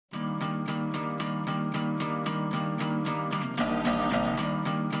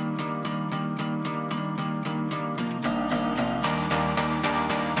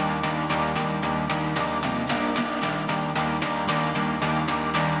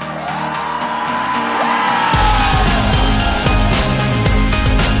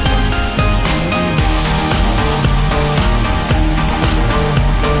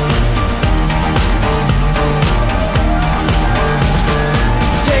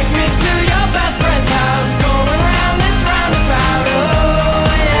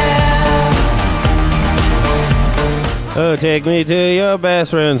Oh, take me to your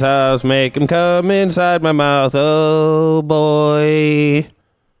best friend's house. Make him come inside my mouth. Oh, boy.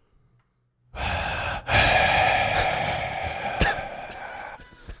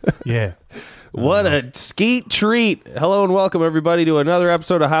 Yeah. What a skeet treat. Hello and welcome, everybody, to another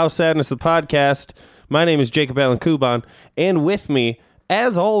episode of House Sadness, the podcast. My name is Jacob Allen Kuban, and with me,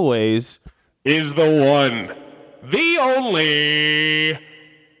 as always, is the one, the only,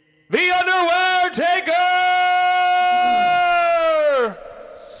 the Underwear Taker!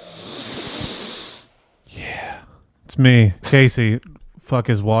 It's me, Casey. Fuck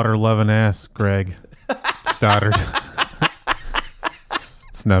his water-loving ass, Greg Stoddard.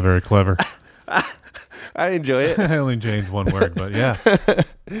 It's not very clever. I enjoy it. I only changed one word, but yeah.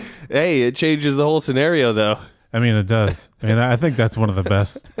 Hey, it changes the whole scenario, though. I mean, it does. I mean, I think that's one of the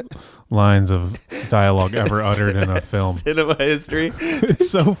best lines of dialogue ever uttered in a film. Cinema history. It's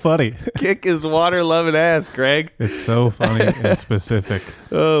so funny. Kick his water-loving ass, Greg. It's so funny and specific.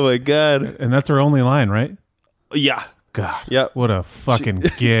 Oh, my God. And that's her only line, right? Yeah. God. Yep. What a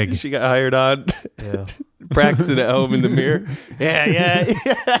fucking gig. She got hired on. Yeah. Practicing at home in the mirror. Yeah.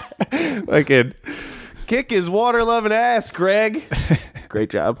 Fucking kick his water-loving ass, Greg. Great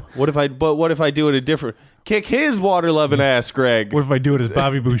job. What if I do it a different... Kick his water-loving ass, Greg. What if I do it as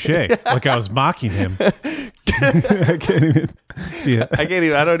Bobby Boucher? Like I was mocking him. I can't even. Yeah. I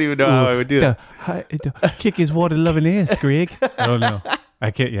don't even know how I would do that. Kick his water-loving ass, Greg. I don't know. I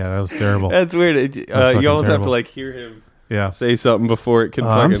can't. Yeah, that was terrible. That's weird. You almost have terrible. to like hear him Yeah. say something before it can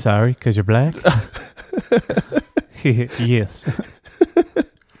fucking... I'm sorry, because you're black? Yes.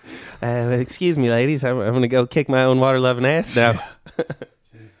 Excuse me, ladies. I'm going to go kick my own water-loving ass now.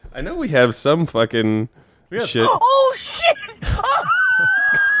 I know we have some fucking shit. Oh, shit!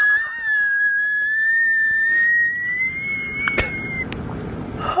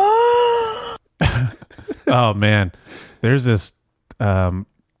 Oh, man. There's this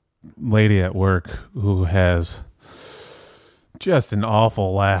lady at work who has just an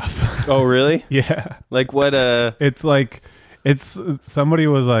awful laugh. Oh, really? Yeah. Like what? It's like, somebody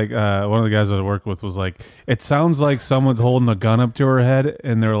was like, one of the guys I worked with was like, it sounds like someone's holding a gun up to her head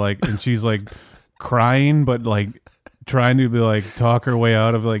and they're like, and she's like crying, but like trying to be like talk her way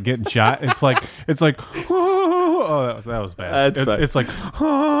out of like getting shot. It's like, oh, that was bad. That's fine. It's like,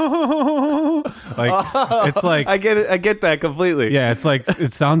 it's like, I get it. I get that completely. yeah, it's like,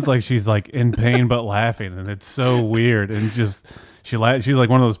 it sounds like she's like in pain but laughing, and it's so weird. And just she's like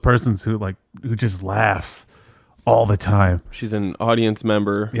one of those persons who just laughs all the time. She's an audience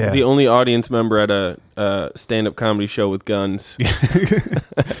member. Yeah. The only audience member at a stand-up comedy show with guns.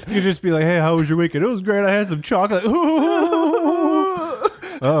 You just be like, "Hey, how was your weekend?" It was great. I had some chocolate.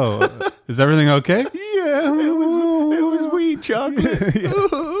 Oh, is everything okay? Yeah, It was weed chocolate.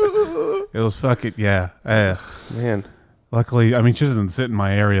 It was fucking yeah. Man. Luckily, I mean, she doesn't sit in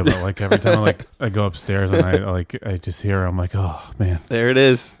my area, but like every time I go upstairs and I just hear her, I'm like, oh man, There it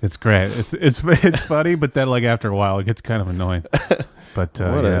is. it's great. It's funny, but then like after a while, it gets kind of annoying. But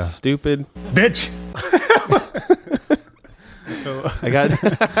What yeah. a stupid... Bitch! I got... I've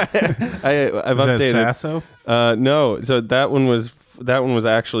Is that updated. Sasso? No. So that one was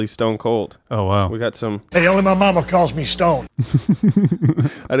actually Stone Cold. Oh wow. We got some... Hey, only my mama calls me Stone.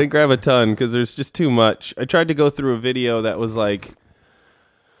 I didn't grab a ton because there's just too much. I tried to go through a video that was like...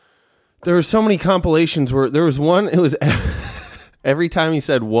 There were so many compilations where there was one, it was every time he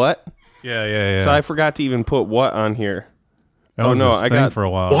said what. Yeah. So I forgot to even put what on here. That was no, his I thing got- for a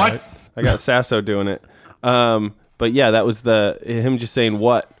while. What? Right? I got Sasso doing it. But yeah, that was him just saying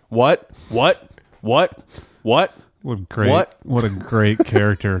what. What What a great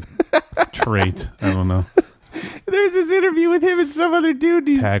character trait. I don't know. There's this interview with him and some other dude.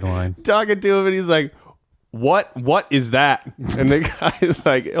 He's Tagline. talking to him and he's like, what is that? And the guy is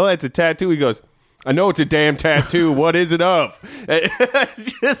like, oh, it's a tattoo. He goes, I know it's a damn tattoo. What is it of?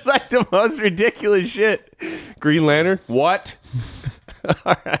 It's just like the most ridiculous shit. Green Lantern? What?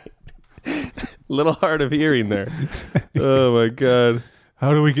 All right. Little hard of hearing there. Oh my God.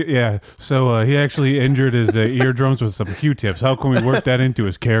 How do we get? Yeah. So he actually injured his eardrums with some Q-tips. How can we work that into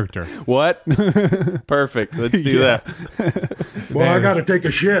his character? What? Perfect. Let's do that. Boy, I gotta take a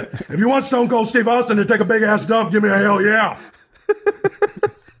shit. If you want Stone Cold Steve Austin to take a big ass dump, give me a hell yeah.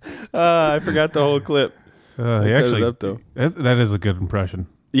 I forgot the whole clip. He cut actually it up, though. that is a good impression.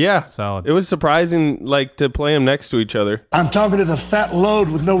 Yeah. Solid. It was surprising, like, to play them next to each other. I'm talking to the fat load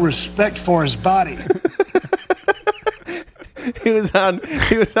with no respect for his body. He was on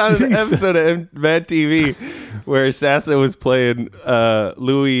an episode of Mad TV where Sasso was playing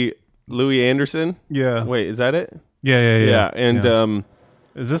Louis Anderson. Yeah. Wait, is that it? Yeah. Yeah. And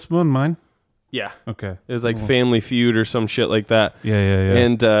is this one mine? Yeah. Okay. It was like Family Feud or some shit like that. Yeah.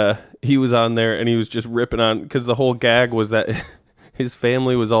 And he was on there and he was just ripping on, because the whole gag was that his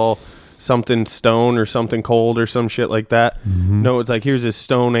family was all something stone or something cold or some shit like that. Mm-hmm. No, it's like, here's his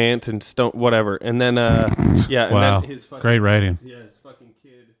stone aunt and stone whatever. And then, yeah. And Wow. then his fucking, Great writing. yeah, his fucking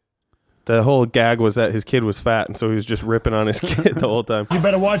kid. The whole gag was that his kid was fat, and so he was just ripping on his kid the whole time. You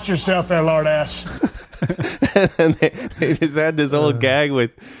better watch yourself there, lard ass. And they just had this whole gag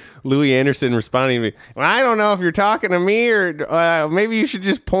with Louis Anderson responding to me. Well, I don't know if you're talking to me or maybe you should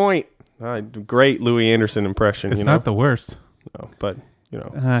just point. Great Louis Anderson impression. It's not the worst. No, but you know,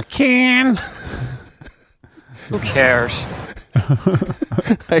 Who cares?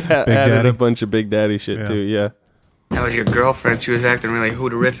 I added Daddy. a bunch of Big Daddy shit too. Yeah, That was your girlfriend. She was acting really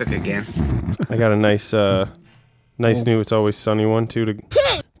hooterific again. I got a nice new It's Always Sunny one too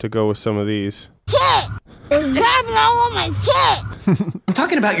to go with some of these. It's grabbing all on my tit. I'm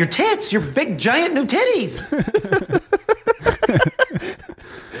talking about your tits, your big giant new titties.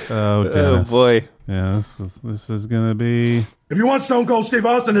 Oh, Dennis. Oh boy. Yeah, this is gonna be. If you want Stone Cold Steve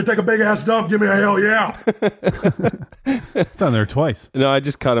Austin to take a big ass dump, give me a hell yeah. It's on there twice. No, I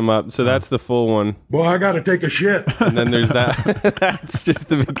just cut them up. So that's the full one. Boy, I gotta take a shit. And then there's that. That's just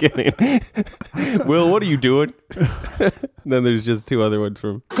the beginning. Will, what are you doing? Then there's just two other ones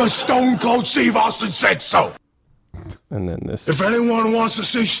from. Because Stone Cold Steve Austin said so. And then this. If anyone wants to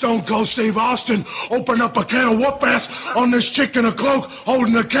see Stone Cold Steve Austin open up a can of whoop ass on this chick in a cloak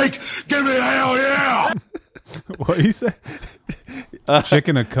holding a cake, give me a hell yeah. What you say?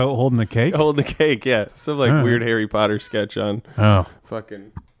 Chicken a coat holding the cake? Holding the cake, yeah. Some like Alright. weird Harry Potter sketch on Oh.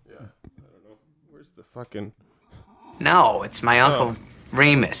 fucking. Yeah. I don't know. Where's the fucking. No, it's my Uncle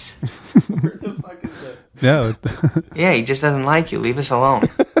Remus. Where the fuck is that? Yeah. Yeah, he just doesn't like you. Leave us alone.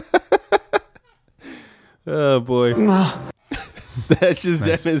 Oh boy. That's just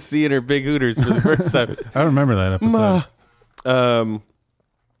Nice. Dennis seeing her big hooters for the first time. I don't remember that episode.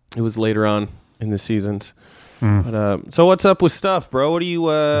 It was later on in the seasons. Hmm. But so what's up with stuff, bro? What do you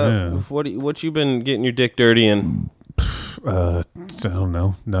Yeah. what you been getting your dick dirty in? I don't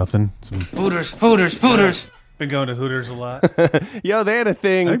know. Nothing. Hooters, Hooters, Hooters. Been going to Hooters a lot. Yo, they had a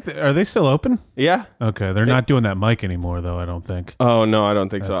thing. Are they still open? Yeah. Okay, they're not doing that mic anymore, though. I don't think. Oh no, I don't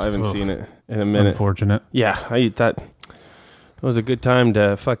think so. That's- I haven't ugh. seen it in a minute. Unfortunate. Yeah, I eat that. It was a good time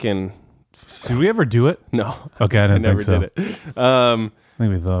to fucking. Did we ever do it? No. Okay, I didn't never think so. did it. I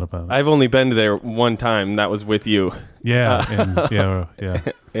think we thought about it. I've only been there one time. And that was with you. Yeah, and, yeah.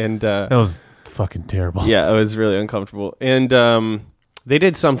 And That was fucking terrible. yeah, it was really uncomfortable. And they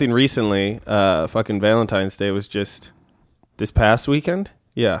did something recently. Fucking Valentine's Day was just this past weekend.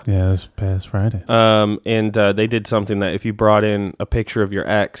 Yeah. Yeah, this past Friday. And they did something that if you brought in a picture of your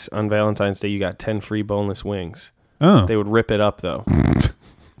ex on Valentine's Day, you got 10 free boneless wings. Oh, They would rip it up though.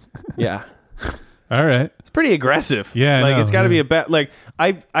 Yeah. all right. It's pretty aggressive. Yeah, I like know, it's got to yeah. be a bet. Like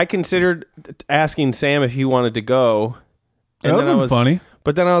I considered asking Sam if he wanted to go. That would I have was been funny.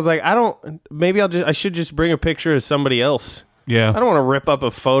 But then I was like, I should just bring a picture of somebody else. Yeah. I don't want to rip up a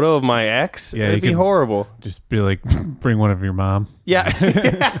photo of my ex. Yeah, It'd you be could- horrible. Just be like, bring one of your mom. Yeah.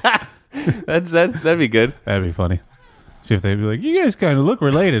 that'd be good. That'd be funny. See if they'd be like, you guys kind of look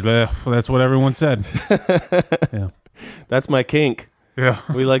related. But that's what everyone said. Yeah. That's my kink. Yeah.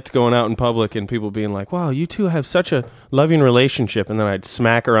 We liked going out in public and people being like, wow, you two have such a loving relationship. And then I'd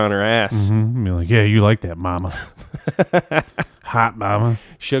smack her on her ass. Mm-hmm. Be like, yeah, you like that, mama. Hot mama.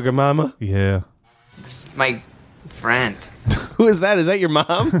 Sugar mama. Yeah. This is my friend. Who is that? Is that your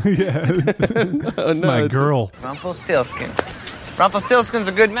mom? Yeah. Oh, It's my girl. Rumpelstiltskin. Rumpelstiltskin's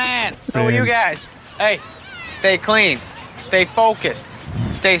a good man. So are you Man. guys. Hey, stay clean. Stay focused.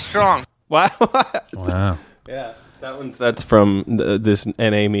 Stay strong. Wow. Wow. Yeah. That's from this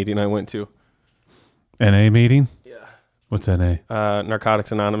NA meeting I went to. NA meeting? Yeah. What's NA?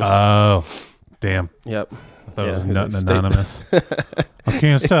 Narcotics Anonymous. Oh, damn. Yep. I thought it was Yeah, Nuttin' state- Anonymous. I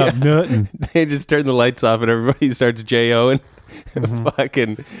can't stop nuttin'. They just turn the lights off and everybody starts J-O-ing.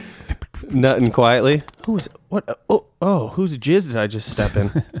 Fucking nutting quietly. Who's what? Whose jizz did I just step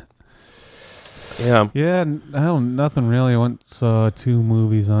in? Yeah. Yeah, nothing really. I went saw 2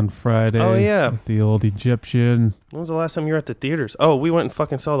 movies on Friday. Oh, yeah. The Old Egyptian. When was the last time you were at the theaters? Oh, we went and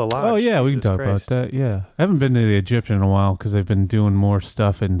fucking saw The Lodge. Oh, yeah, we can Jesus talk Christ. about that. Yeah. I haven't been to the Egyptian in a while because they've been doing more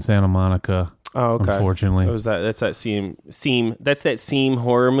stuff in Santa Monica, Oh, okay. unfortunately. That's that Seam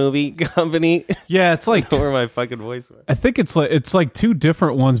horror movie company. Yeah, it's like... Where my fucking voice went. I think it's like 2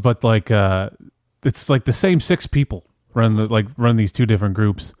 different ones, but like it's like the same 6 people run these 2 different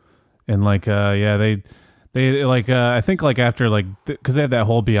groups, and like they like I think like after like because they had that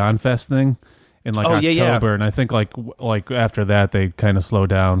whole Beyond Fest thing in like Oh, October, yeah. and I think like after that they kind of slow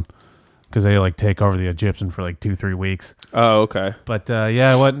down, because they like take over the Egyptian for like 2-3 weeks. Oh, okay. But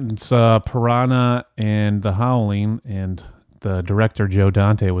yeah, I went and saw Piranha and The Howling, and the director Joe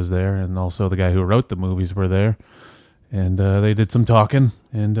Dante was there, and also the guy who wrote the movies were there, and they did some talking,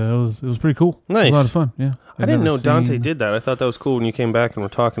 and it was pretty cool. Nice, it was a lot of fun. Yeah, I didn't know Dante did that. I thought that was cool when you came back and were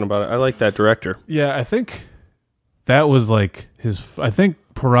talking about it. I like that director. Yeah, I think that was like his. I think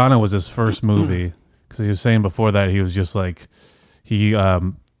Piranha was his first movie, because he was saying before that he was just like he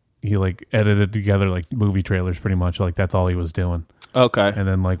like edited together like movie trailers pretty much, like that's all he was doing. Okay. And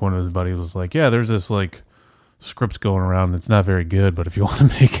then like one of his buddies was like, yeah, there's this like script going around, it's not very good, but if you want to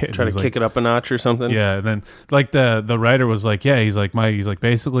make it, try to kick it up a notch or something. Yeah. And then like the writer was like, yeah, he's like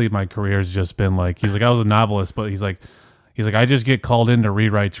basically my career's just been like, he's like, I was a novelist, but he's like I just get called in to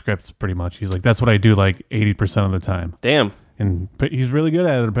rewrite scripts pretty much. He's like, that's what I do like 80% of the time. Damn. But he's really good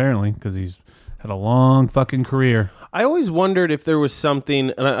at it apparently, because he's had a long fucking career. I always wondered if there was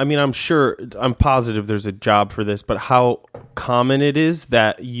something, and I mean, I'm positive there's a job for this, but how common it is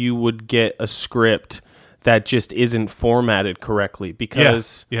that you would get a script that just isn't formatted correctly.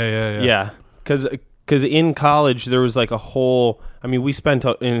 Because yeah, because in college there was like a whole. I mean, we spent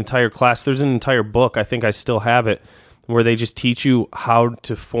an entire class. There's an entire book. I think I still have it, where they just teach you how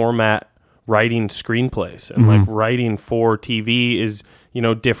to format writing screenplays, and like writing for TV is, you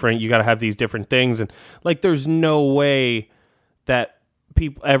know, different. You got to have these different things, and like there's no way that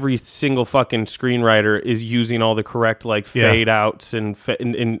every single fucking screenwriter is using all the correct like fade outs and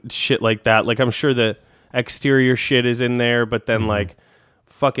shit like that. Like I'm sure the exterior shit is in there, but then like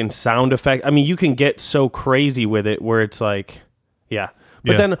fucking sound effect. I mean, you can get so crazy with it where it's like, yeah.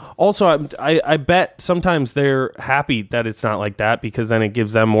 But then also, I bet sometimes they're happy that it's not like that, because then it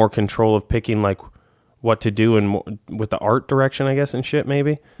gives them more control of picking like what to do and with the art direction, I guess, and shit.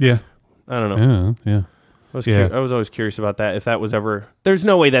 Maybe. Yeah. I don't know. Yeah. I was always curious about that. If that was ever, there's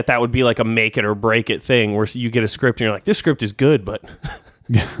no way that would be like a make it or break it thing, where you get a script and you're like, this script is good, but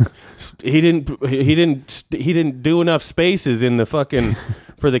he didn't do enough spaces in the fucking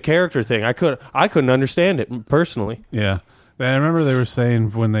for the character thing. I couldn't understand it personally. Yeah. I remember they were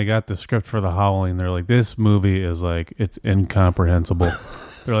saying when they got the script for The Howling, they're like, this movie is like, it's incomprehensible.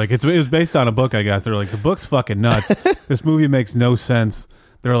 They're like, it was based on a book I got. They're like, the book's fucking nuts. This movie makes no sense.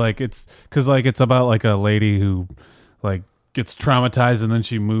 They're like, it's because like it's about like a lady who like gets traumatized, and then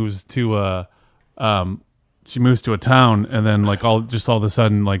she moves to a town, and then like all of a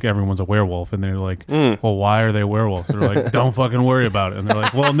sudden like everyone's a werewolf, and they're like, well, why are they werewolves? They're like, don't fucking worry about it. And they're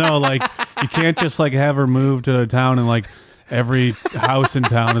like, well, no, like you can't just like have her move to a town and like every house in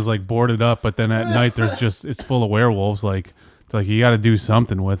town is like boarded up, but then at night it's full of werewolves. Like you got to do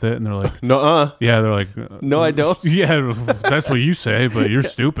something with it. And they're like, no, yeah, they're like, no, I don't. Yeah, that's what you say, but you're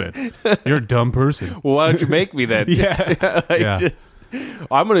stupid. You're a dumb person. Well, why don't you make me then?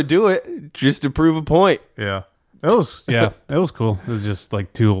 I'm gonna do it just to prove a point. Yeah, it was cool. It was just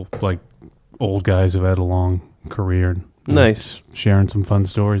like two like old guys who had a long career. And, nice, sharing some fun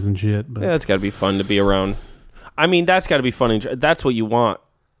stories and shit. But yeah, it's got to be fun to be around. I mean, that's got to be fun. That's what you want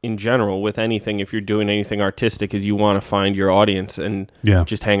in general with anything. If you're doing anything artistic, is you want to find your audience and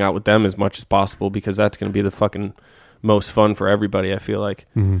just hang out with them as much as possible, because that's going to be the fucking most fun for everybody. I feel like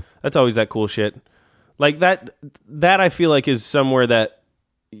that's always that cool shit. Like that I feel like is somewhere that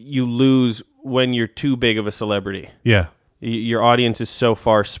you lose when you're too big of a celebrity. Yeah, your audience is so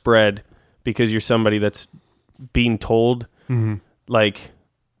far spread because you're somebody that's being told like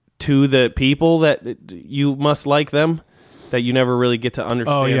to the people that you must like them, that you never really get to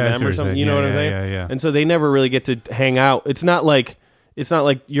understand them or something. You know what I'm saying? Yeah. And so they never really get to hang out. It's not like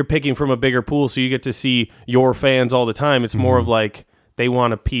you're picking from a bigger pool, so you get to see your fans all the time. It's more of like they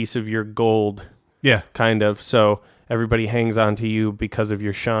want a piece of your gold. Yeah. Kind of. So everybody hangs on to you because of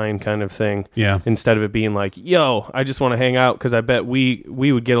your shine kind of thing. Yeah. Instead of it being like, yo, I just want to hang out because I bet we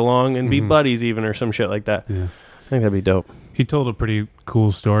would get along and be buddies even, or some shit like that. Yeah. I think that'd be dope. He told a pretty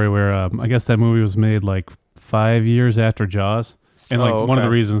cool story where I guess that movie was made like 5 years after Jaws. And like one of the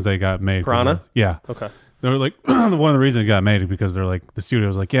reasons they got made. Piranha? Yeah. Okay. They were like, one of the reasons it got made is because they're like, the studio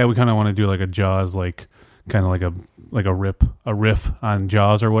was like, yeah, we kind of want to do like a Jaws, like kind of like a riff on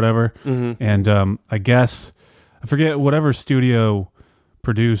Jaws or whatever. And I guess, I forget, whatever studio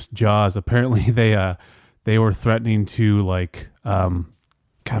produced Jaws, apparently they were threatening to like,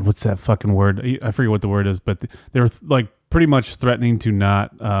 God, what's that fucking word? I forget what the word is, but they were like pretty much threatening to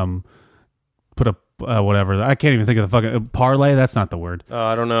not put a whatever. I can't even think of the fucking parlay. That's not the word.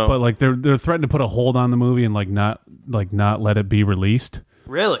 I don't know. But like they're threatening to put a hold on the movie and not let it be released.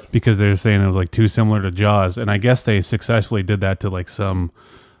 Really? Because they're saying it was like too similar to Jaws, and I guess they successfully did that to like some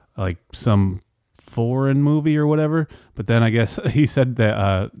foreign movie or whatever. But then I guess he said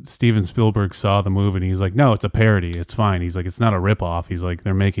that Steven Spielberg saw the movie and he's like, no, it's a parody. It's fine. He's like, it's not a ripoff. He's like,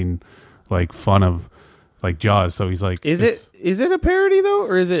 they're making like fun of like Jaws. So he's like, is it a parody though,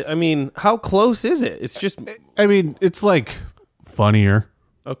 or is it? I mean, how close is it? It's just. I mean, it's like funnier.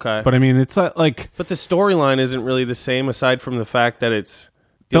 Okay, but I mean, it's not like. But the storyline isn't really the same, aside from the fact that it's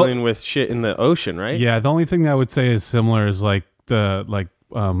dealing with shit in the ocean, right? Yeah, the only thing that I would say is similar is like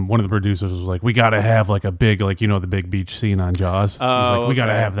one of the producers was like, we got to have like a big, like, the big beach scene on Jaws. He's like, we got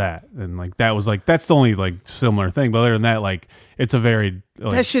to have that. And like, that was like, that's the only like similar thing. But other than that, like, it's a very,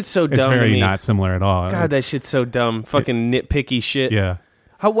 like, that shit's so dumb. It's very to me. not similar at all. God, that shit's so dumb. Fucking nitpicky shit. Yeah.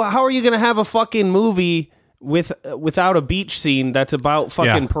 How are you going to have a fucking movie without a beach scene that's about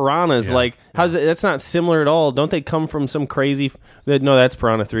fucking piranhas? Yeah. Like, how's it? That's not similar at all. Don't they come from some crazy? No, that's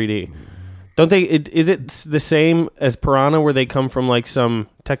Piranha 3D. Don't they? Is it the same as Piranha, where they come from like some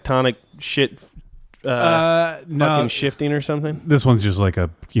tectonic shit? Fucking shifting or something. This one's just like a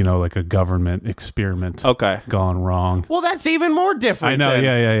government experiment. Okay, gone wrong. Well, that's even more different. I know. Then.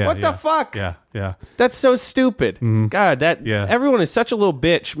 Yeah. What the fuck? Yeah. That's so stupid. Mm-hmm. God, everyone is such a little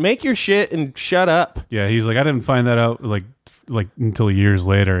bitch. Make your shit and shut up. Yeah, he's like, I didn't find that out like until years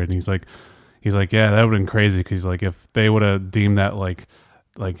later, and he's like, yeah, that would have been crazy because like if they would have deemed that like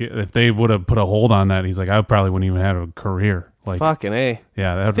if they would have put a hold on that, he's like, I probably wouldn't even have a career. Like fucking A.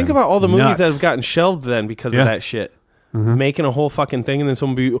 Yeah, think about all the movies that have gotten shelved then because of that shit. Mm-hmm. Making a whole fucking thing and then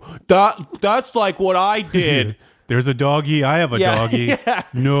someone be that's like what I did. There's a doggy. I have a doggy. Yeah.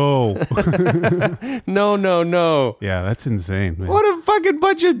 No. No. Yeah, that's insane, man. What a fucking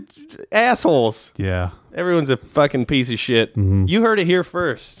bunch of assholes. Yeah. Everyone's a fucking piece of shit. Mm-hmm. You heard it here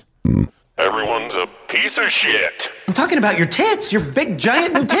first. Everyone's a piece of shit. I'm talking about your tits, your big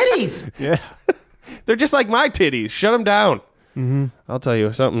giant new titties. Yeah. They're just like my titties. Shut them down. Mm-hmm. I'll tell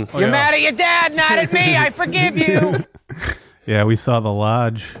you something. You're mad at your dad, not at me. I forgive you. Yeah, we saw The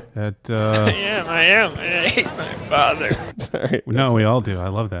Lodge at... Yeah, I am. I hate my father. Sorry. No, we all do. I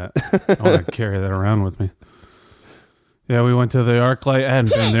love that. I want to carry that around with me. Yeah, we went to the ArcLight. I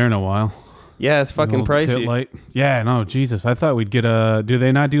hadn't been there in a while. Yeah, it's fucking pricey. Light. Yeah, no, Jesus. I thought we'd get a... Do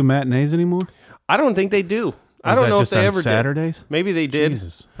they not do matinees anymore? I don't think they do. I don't know if they ever Saturdays? did. Maybe they did.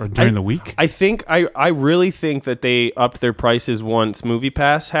 Jesus. Or during the week? I think I really think that they upped their prices once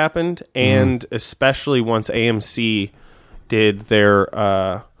MoviePass happened, and especially once AMC did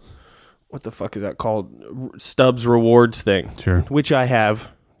their what the fuck is that called? Stubbs Rewards thing. Sure. Which I have.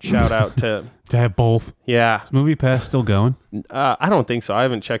 Shout out to to have both. Yeah. Is MoviePass still going? I don't think so. I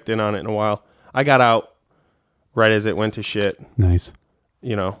haven't checked in on it in a while. I got out right as it went to shit. Nice.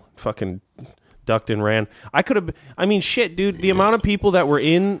 Fucking ducked and ran. Shit, dude. The amount of people that were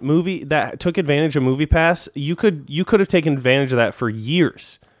in that took advantage of MoviePass, you could have taken advantage of that for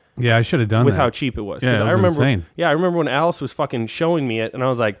years. Yeah, I should have done with that. how cheap it was. Yeah, it was insane. Yeah, I remember when Alice was fucking showing me it, and I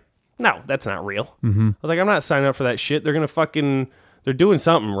was like, "No, that's not real." Mm-hmm. I was like, "I'm not signing up for that shit. They're doing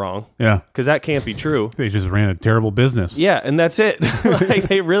something wrong." Yeah, because that can't be true. They just ran a terrible business. Yeah, and that's it. Like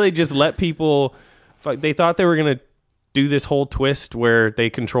they really just let people. They thought they were gonna do this whole twist where they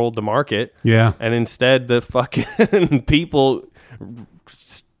controlled the market. Yeah, and instead the fucking people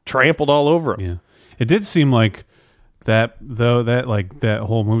trampled all over them. Yeah, it did seem like that though. That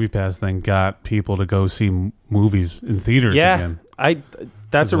whole MoviePass thing got people to go see movies in theaters again.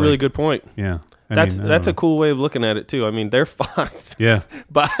 That's a really good point. Yeah. That's a cool way of looking at it too. I mean, they're fucked. Yeah.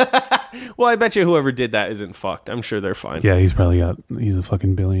 But well, I bet you whoever did that isn't fucked. I'm sure they're fine. Yeah, he's a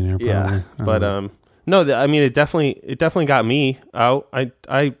fucking billionaire probably. Yeah. But no, it definitely got me out.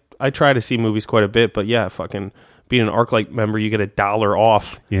 I try to see movies quite a bit, but yeah, fucking being an ArcLight member, you get $1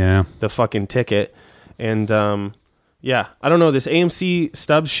 off. Yeah. The fucking ticket. And yeah, I don't know, this AMC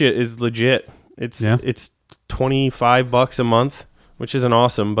Stubbs shit is legit. It's $25 a month, which isn't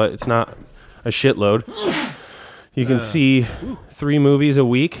awesome, but it's not a shitload. You can see 3 movies a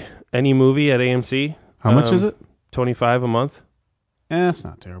week, any movie at AMC. How much is it? $25 a month. It's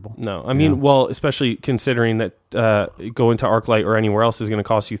not terrible. No, I mean, well, especially considering that going to ArcLight or anywhere else is going to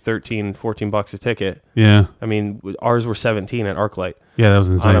cost you $13-14 a ticket. Yeah. I mean, ours were $17 at ArcLight. Yeah, that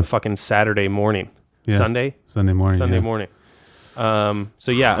was insane. On a fucking Saturday morning. Yeah. Sunday morning.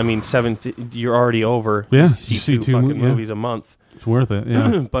 So yeah, I mean, 17. You're already over. Yeah, you see two fucking movies a month. It's worth it.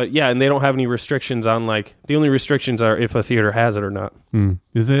 Yeah, but yeah, and they don't have any restrictions on the only restrictions are if a theater has it or not.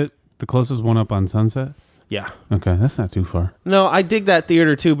 Is it the closest one up on Sunset? Yeah. Okay, that's not too far. No, I dig that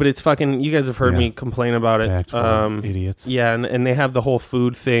theater too, but it's fucking. You guys have heard me complain about it. Packed full of idiots. Yeah, and they have the whole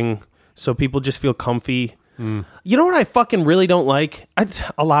food thing, so people just feel comfy. You know what I fucking really don't like?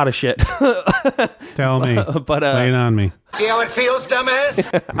 A lot of shit. Tell me. But lay it on me. See how it feels,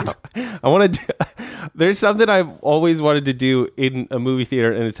 dumbass? I want to. There's something I've always wanted to do in a movie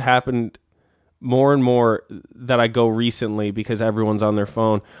theater, and it's happened more and more that I go recently because everyone's on their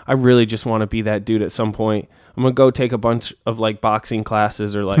phone. I really just want to be that dude at some point. I'm going to go take a bunch of like boxing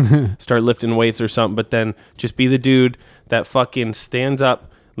classes or like start lifting weights or something, but then just be the dude that fucking stands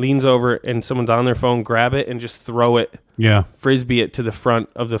up, leans over, and someone's on their phone, grab it and just throw it, frisbee it to the front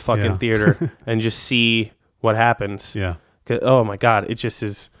of the fucking theater and just see what happens. Yeah. Oh my God, it just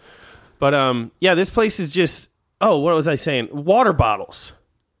is. But this place is just, what was I saying? Water bottles.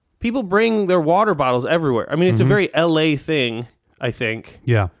 People bring their water bottles everywhere. I mean, it's a very LA thing, I think.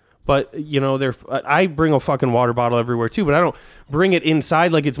 Yeah. But, you know, I bring a fucking water bottle everywhere too, but I don't bring it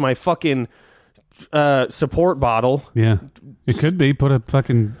inside like it's my fucking support bottle. Yeah. It could be. Put a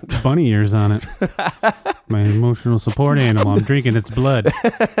fucking bunny ears on it. My emotional support animal. I'm drinking its blood.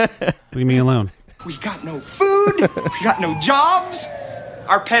 Leave me alone. We got no food. We got no jobs.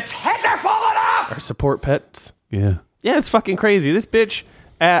 Our pets' heads are falling off. Our support pets. Yeah. Yeah, it's fucking crazy. This bitch,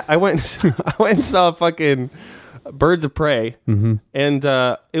 I went and saw fucking Birds of Prey, and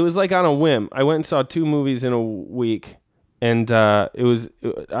it was like on a whim. I went and saw 2 movies in a week, and I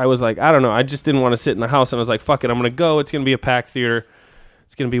was like, I don't know. I just didn't want to sit in the house, and I was like, fuck it, I'm going to go. It's going to be a packed theater.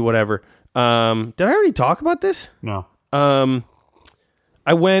 It's going to be whatever. Did I already talk about this? No.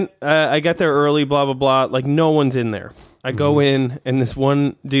 I went, I got there early, blah, blah, blah. Like, no one's in there. I go in, and this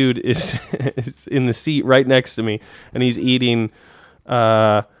one dude is in the seat right next to me, and he's eating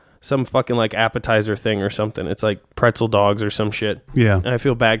some fucking, like, appetizer thing or something. It's like pretzel dogs or some shit. Yeah. And I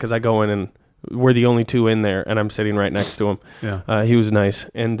feel bad because I go in, and we're the only 2 in there, and I'm sitting right next to him. Yeah. He was nice.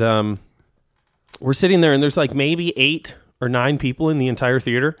 And we're sitting there, and there's, like, maybe 8 or 9 people in the entire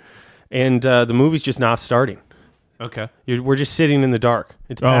theater, and the movie's just not starting. Okay. We're just sitting in the dark.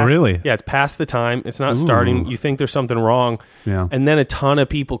 It's past, really? Yeah, it's past the time. It's not starting. You think there's something wrong. Yeah. And then a ton of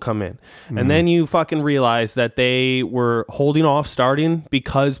people come in. And then you fucking realize that they were holding off starting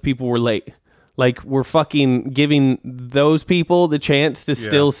because people were late. Like, we're fucking giving those people the chance to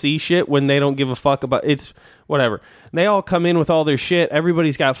still see shit when they don't give a fuck about it's whatever. They all come in with all their shit.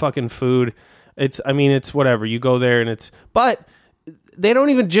 Everybody's got fucking food. It's whatever. You go there and but they don't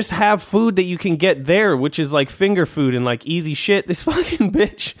even just have food that you can get there, which is like finger food and like easy shit. This fucking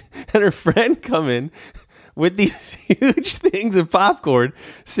bitch and her friend come in with these huge things of popcorn,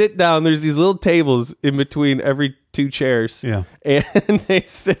 sit down. There's these little tables in between every 2 chairs. Yeah. And they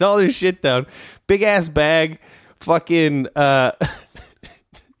sit all their shit down. Big ass bag, fucking,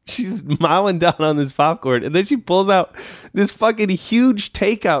 she's mowing down on this popcorn. And then she pulls out this fucking huge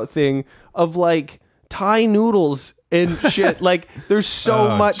takeout thing of like Thai noodles and shit. Like, there's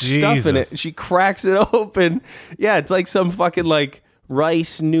so much stuff in it. She cracks it open. Yeah, it's like some fucking like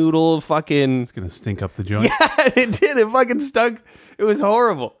rice noodle fucking. It's gonna stink up the joint. Yeah, it did. It fucking stunk. It was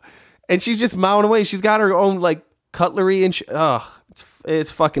horrible. And she's just mowing away. She's got her own like cutlery and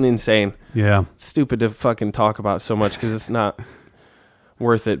it's fucking insane. Yeah, it's stupid to fucking talk about so much because it's not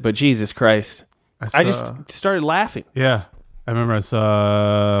worth it. But Jesus Christ, I just started laughing. Yeah, I remember I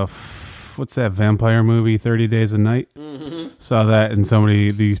saw. What's that vampire movie, 30 Days a Night? Saw that, and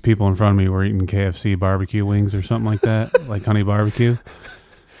these people in front of me were eating KFC barbecue wings or something like that, like honey barbecue.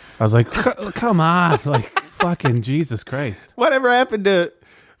 I was like, come on, like, fucking Jesus Christ. Whatever happened to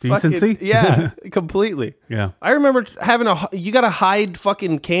decency? Yeah, completely. Yeah. I remember having you got to hide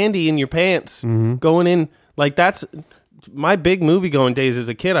fucking candy in your pants going in. Like, that's my big movie going days as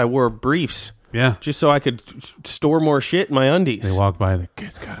a kid. I wore briefs. Yeah. Just so I could store more shit in my undies. They walk by, the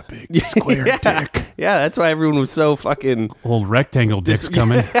kid's got a big square dick. Yeah, that's why everyone was so fucking... Old rectangle dicks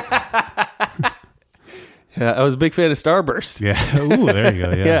coming. Yeah, I was a big fan of Starburst. Yeah. Ooh, there you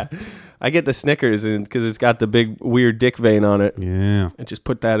go, yeah. Yeah. I get the Snickers because it's got the big weird dick vein on it. Yeah. I just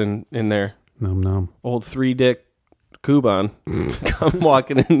put that in there. Nom nom. Old 3-dick Kuban. Come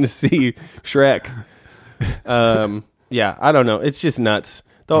walking in to see Shrek. Yeah, I don't know. It's just nuts.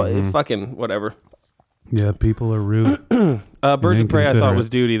 Though, fucking whatever. Yeah, people are rude. Birds of Prey I thought was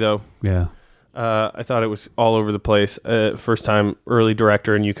duty, though. Yeah. I thought it was all over the place. First time early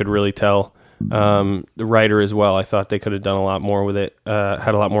director, and you could really tell. The writer as well. I thought they could have done a lot more with it.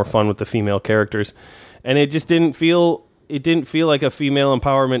 Had a lot more fun with the female characters. And it just didn't feel like a female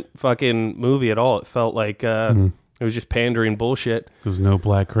empowerment fucking movie at all. It felt like it was just pandering bullshit. There was no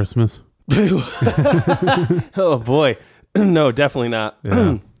Black Christmas. Oh, boy. No, definitely not.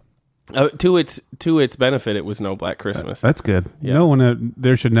 Yeah. To its benefit, it was no Black Christmas. That's good. Yeah. No one.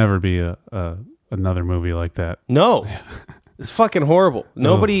 There should never be another movie like that. No, it's fucking horrible.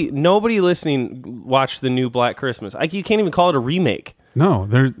 Nobody listening watched the new Black Christmas. You can't even call it a remake. No,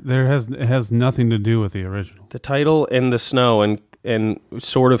 it has nothing to do with the original. The title and the snow and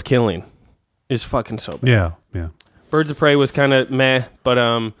sort of killing is fucking so bad. Yeah. Birds of Prey was kind of meh, but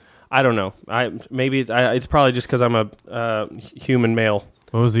I don't know. It's probably just because I'm a human male.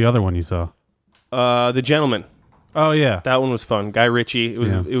 What was the other one you saw? The Gentleman. Oh yeah, that one was fun. Guy Ritchie.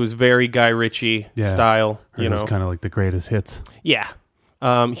 It was very Guy Ritchie style. It was kind of like the greatest hits. Yeah.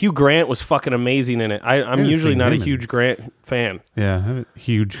 Hugh Grant was fucking amazing in it. I'm usually not a huge Grant fan. Yeah,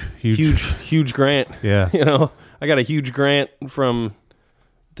 huge Grant. Yeah. You know, I got a huge Grant from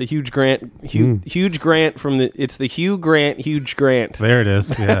the huge Grant. Huge Grant from the. It's the Hugh Grant. Huge Grant. There it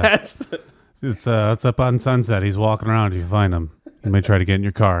is. Yeah. It's up on Sunset. He's walking around. If you find him, you may try to get in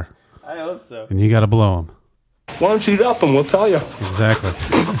your car. I hope so. And you got to blow him. Why don't you eat up and we'll tell you. Exactly.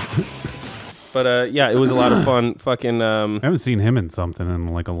 But yeah, it was a lot of fun. Fucking. I haven't seen him in something in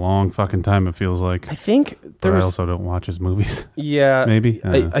like a long fucking time. It feels like. I think I also don't watch his movies. Yeah, maybe.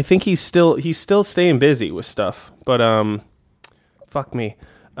 I think he's still staying busy with stuff. But fuck me.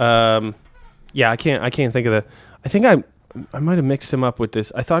 Yeah, I can't think of the. I think I might have mixed him up with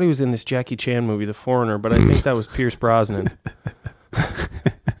this. I thought he was in this Jackie Chan movie, The Foreigner, but I think that was Pierce Brosnan.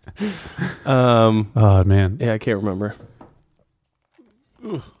 Oh man. Yeah, I can't remember.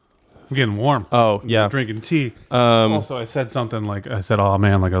 I'm getting warm. Oh yeah, I'm drinking tea. Also, I said something like "Oh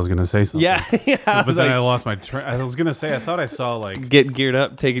man," like I was gonna say something. Yeah, yeah. But then I lost my. I was gonna say I thought I saw like getting geared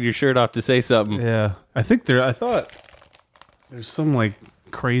up, taking your shirt off to say something. Yeah, I thought there's some like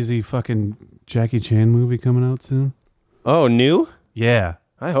crazy fucking Jackie Chan movie coming out soon. Oh, new? Yeah,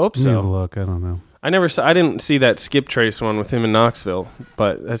 I hope so. Have a look. I don't know. I didn't see that Skip Trace one with him in Knoxville,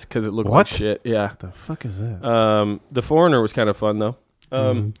 but that's because it looked like shit. Yeah. What the fuck is that? The Foreigner was kind of fun though.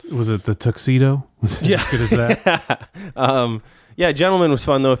 Was it The Tuxedo? Was it as good as that? Yeah, Gentleman was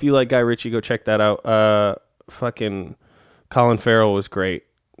fun though. If you like Guy Ritchie, go check that out. Fucking Colin Farrell was great.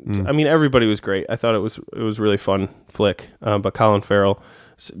 I mean, everybody was great. I thought it was really fun flick. But Colin Farrell,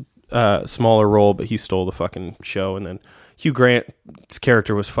 smaller role, but he stole the fucking show. And then Hugh Grant's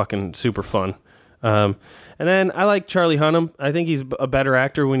character was fucking super fun. And then I like Charlie Hunnam. I think he's a better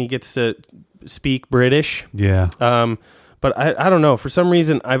actor when he gets to speak British. Yeah. But I don't know. For some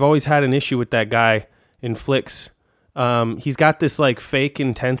reason, I've always had an issue with that guy in flicks. He's got this like fake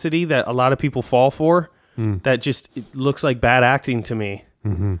intensity that a lot of people fall for. That just it looks like bad acting to me.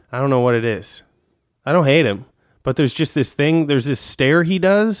 Mm-hmm. I don't know what it is. I don't hate him, but there's just this thing. There's this stare he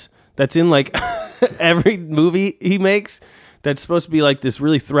does that's in like every movie he makes. That's supposed to be like this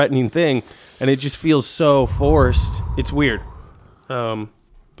really threatening thing, and it just feels so forced. It's weird. But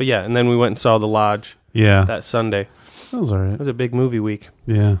yeah, and then we went and saw The Lodge. Yeah. That Sunday. That was all right. It was a big movie week.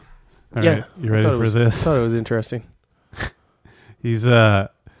 Yeah. All right. You ready for this? I thought it was interesting. He's in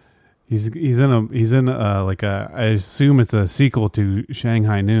like I assume it's a sequel to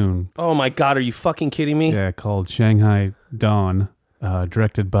Shanghai Noon. Oh my God, are you fucking kidding me? Yeah, called Shanghai Dawn,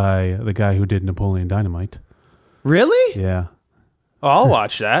 directed by the guy who did Napoleon Dynamite. Really? Yeah. Oh, I'll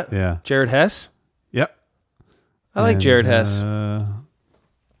watch that. Yeah. Jared Hess? Yep. I like Jared Hess.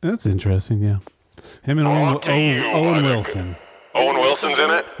 That's interesting, yeah. Him and Owen Wilson. Owen Wilson's in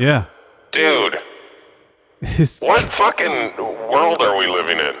it? Yeah. Dude. What fucking world are we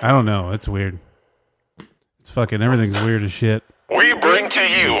living in? I don't know. It's weird. It's fucking everything's weird as shit. We bring to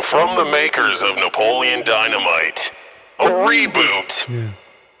you from the makers of Napoleon Dynamite a reboot. Yeah.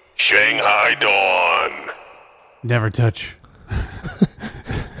 Shanghai Dawn. Never touch.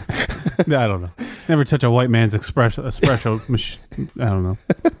 I don't know. Never touch a white man's espresso I don't know,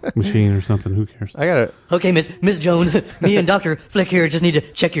 machine or something. Who cares? I got it. Okay, Miss Jones, me and Dr. Flick here just need to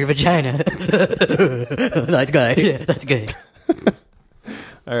check your vagina. That's good. Yeah, that's good.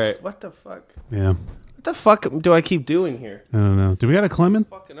 All right. What the fuck? Yeah. What the fuck do I keep doing here? I don't know. Do we got a Clement?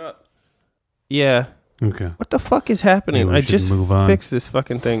 Fucking up. Yeah. Okay. What the fuck is happening? Maybe we should move on. Fixed this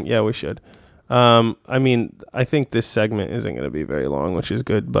fucking thing. Yeah, we should. I mean, I think this segment isn't going to be very long, which is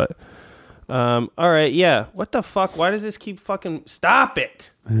good, but all right, yeah. What the fuck? Why does this keep fucking... Stop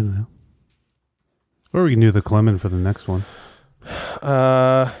it! I don't know. Or we can do the Clement for the next one.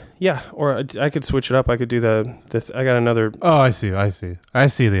 Yeah, or I could switch it up. I could do I got another... Oh, I see the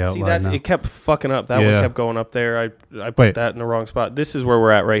outline now. It kept fucking up. That one kept going up there. I put that in the wrong spot. This is where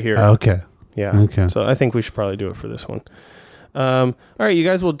we're at right here. Okay. Yeah. Okay. So I think we should probably do it for this one. All right, you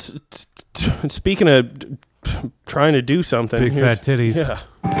guys will... Speaking of trying to do something... Big fat titties. Yeah.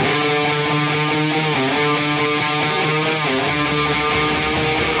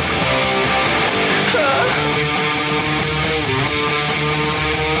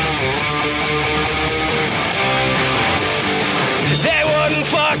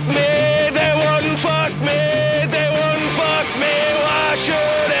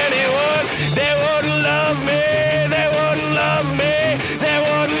 They wouldn't love me, they wouldn't love me, they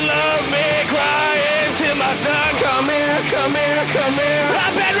wouldn't love me, cry.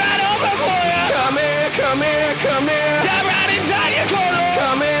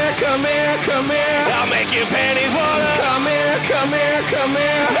 your panties water. Come here, come here, come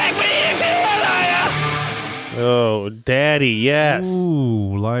here. Make me into a liar. Oh, daddy, yes.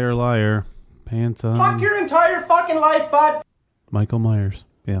 Ooh, liar, liar. Pants on. Fuck your entire fucking life, bud. Michael Myers.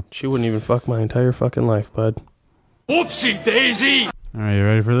 Yeah. She wouldn't even fuck my entire fucking life, bud. Whoopsie daisy. All right, you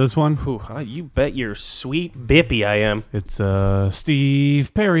ready for this one? Ooh, you bet your sweet bippy I am. It's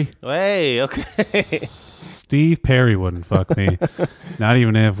Steve Perry. Hey, okay. Steve Perry wouldn't fuck me. Not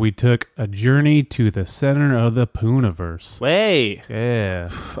even if we took a journey to the center of the Pooniverse. Hey. Yeah.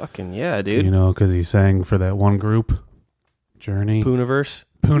 Fucking yeah, dude. You know, because he sang for that one group. Journey. Pooniverse.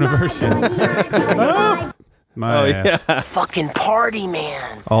 Pooniverse, yeah. My ass. Yeah. Fucking party,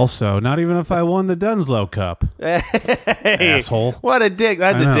 man. Also, not even if I won the Dunslow Cup. Hey, asshole. What a dick.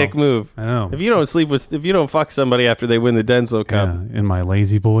 That's a dick move. I know. If you don't fuck somebody after they win the Denslow Cup. Yeah, in my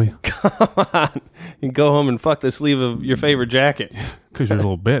lazy boy. Come on. You go home and fuck the sleeve of your favorite jacket. Because you're a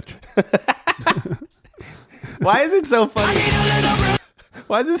little bitch. Why is it so funny?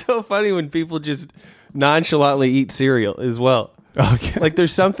 Why is it so funny when people just nonchalantly eat cereal as well? Okay. Like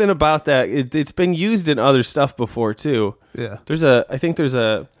there's something about that. It's been used in other stuff before too. Yeah. I think there's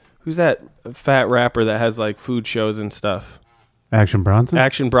a who's that fat rapper that has like food shows and stuff? Action Bronson?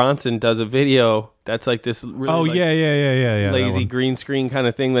 Action Bronson does a video that's like this really yeah. lazy green screen kind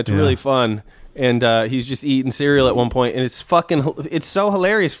of thing that's really fun. And he's just eating cereal at one point, and it's so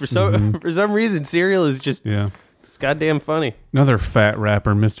hilarious for some reason. Cereal is just it's goddamn funny. Another fat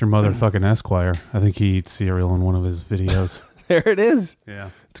rapper, Mr. Motherfucking Esquire. I think he eats cereal in one of his videos. There it is.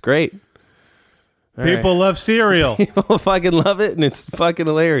 Yeah. It's great. All People love cereal. People fucking love it, and it's fucking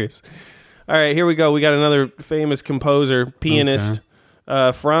hilarious. All right, here we go. We got another famous composer, pianist,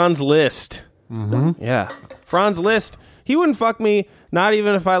 Franz Liszt. Mm-hmm. Yeah. Franz Liszt. He wouldn't fuck me, not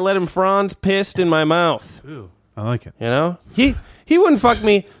even if I let him Franz pissed in my mouth. Ooh, I like it. You know? He wouldn't fuck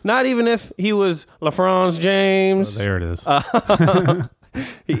me, not even if he was LaFrance James. Oh, there it is.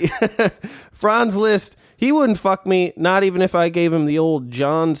 Franz Liszt. He wouldn't fuck me, not even if I gave him the old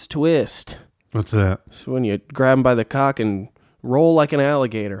John's twist. What's that? So when you grab him by the cock and roll like an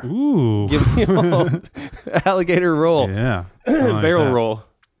alligator. Ooh. Give me an old alligator roll. Yeah. Barrel that. roll.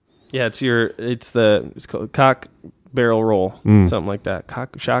 Yeah, it's called cock barrel roll. Something like that.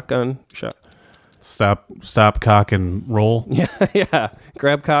 Shotgun. Stop, cock, and roll. Yeah.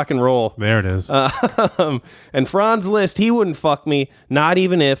 Grab cock and roll. There it is. And Franz Liszt, he wouldn't fuck me, not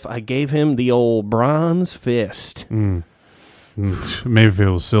even if I gave him the old bronze fist. Maybe if it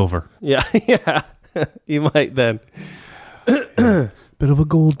was silver. Yeah. You might then. Bit of a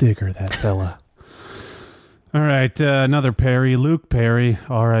gold digger, that fella. All right, another Perry, Luke Perry,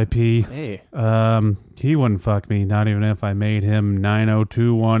 R.I.P. Hey. He wouldn't fuck me, not even if I made him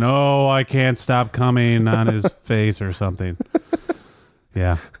 90210. Oh, I can't stop coming on his face or something.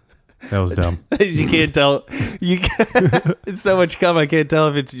 Yeah, that was dumb. You can't tell. It's so much cum, I can't tell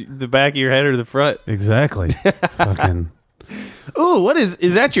if it's the back of your head or the front. Exactly. Fucking. Ooh, what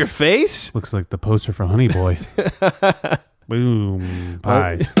is that your face? Looks like the poster for Honey Boy. Boom.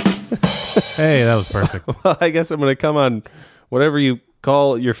 Pies. Hey, that was perfect. Well, I guess I'm going to come on whatever you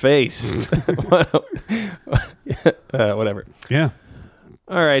call your face. Whatever. Yeah.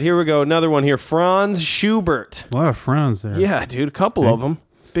 All right, here we go. Another one here. Franz Schubert. A lot of Franz there. Yeah, dude. A couple of them.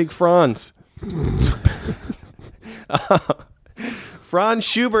 Big Franz. Franz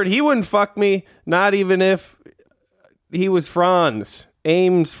Schubert. He wouldn't fuck me, not even if he was Franz.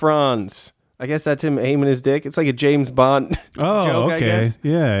 Ames Franz. I guess that's him aiming his dick. It's like a James Bond joke, okay. I guess.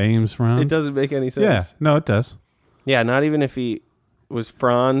 Yeah, Ames Franz. It doesn't make any sense. Yeah, no, it does. Yeah, not even if he was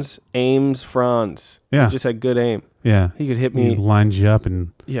Franz, Ames Franz. Yeah. He just had good aim. Yeah. He could hit me. He lined you up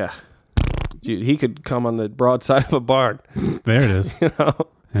and... Yeah. Dude, he could come on the broadside of a barn. There it is. You know?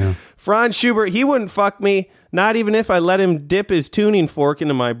 Yeah. Franz Schubert, he wouldn't fuck me, not even if I let him dip his tuning fork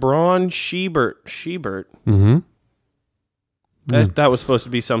into my Braun Schubert. Mm-hmm. That was supposed to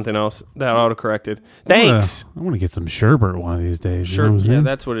be something else. That autocorrected. Thanks. I want to get some sherbet one of these days. Sure. You know what I'm saying?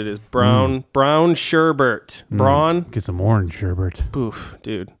 That's what it is. Brown sherbet. Braun. Get some orange sherbet. Poof,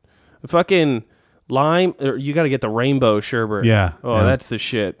 dude. Fucking lime. You got to get the rainbow sherbet. Yeah. Oh, yeah. that's the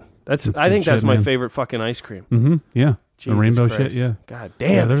shit. I think good that's shit, my man. favorite fucking ice cream. Mm-hmm. Yeah. Jesus the rainbow Christ. shit. Yeah. God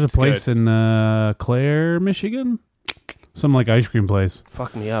damn. Yeah, there's a it's place good. in Clare, Michigan. Some like ice cream place.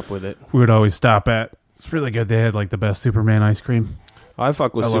 Fuck me up with it. We would always stop at. It's really good. They had like the best Superman ice cream. I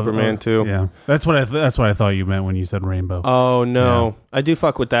fuck with Superman too. Yeah, that's what I thought you meant when you said rainbow. Oh no, yeah. I do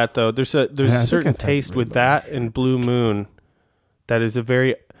fuck with that though. There's a certain I've taste with rainbow. that and Blue Moon. That is a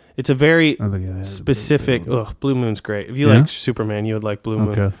very specific. Blue Moon's great. If you like Superman, you would like Blue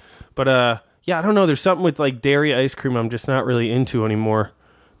Moon. Okay. But yeah, I don't know. There's something with like dairy ice cream I'm just not really into anymore.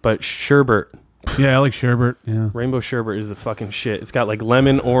 But sherbet, Yeah, I like sherbet. Yeah. Rainbow sherbet is the fucking shit. It's got like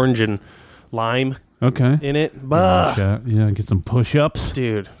lemon, orange, and lime Okay. in it. Bah. Yeah, get some push-ups.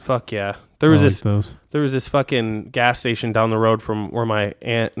 Dude, fuck yeah. There was those. There was this fucking gas station down the road from where my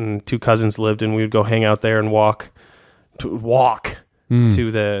aunt and 2 cousins lived, and we would go hang out there and walk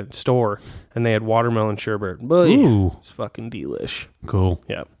to the store, and they had watermelon sherbet. Ooh. It's fucking delish. Cool.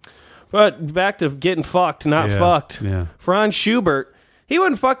 Yeah. But back to getting fucked, not fucked. Yeah. Franz Schubert, he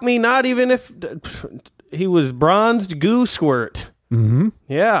wouldn't fuck me, not even if he was bronzed goo squirt. Mm-hmm.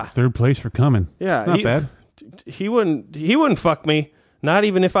 Yeah. 3rd place for coming. Yeah. It's not bad. He wouldn't fuck me, not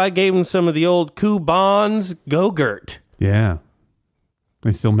even if I gave him some of the old Kubans Go-Gurt. Yeah.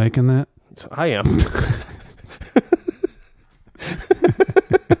 They still making that? I am.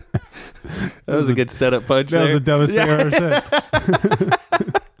 That was a good setup punch. That was the dumbest thing I ever said.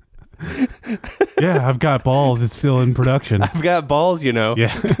 Yeah, I've got balls. It's still in production. I've got balls, you know.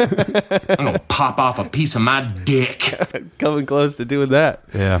 Yeah. I'm gonna pop off a piece of my dick. Coming close to doing that.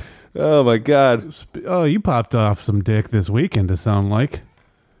 Yeah. Oh my God. Oh, you popped off some dick this weekend to sound like.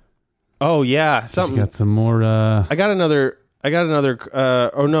 Oh yeah, something. You got some more. I got another.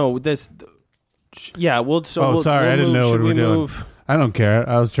 Oh no, this. Yeah, we'll. So sorry, I didn't know what we were doing. I don't care.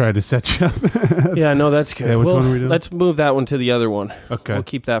 I was trying to set you up. Yeah, no, that's good. Yeah, which one are we doing? Let's move that one to the other one. Okay. We'll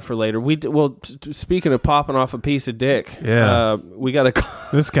keep that for later. Speaking of popping off a piece of dick, Yeah. we got to.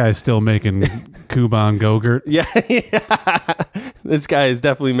 This guy's still making Kuban Go-Gurt. Yeah. This guy is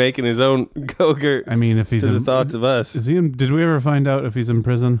definitely making his own Go-Gurt. I mean, if he's to the thoughts of us. Is he in, did we ever find out if he's in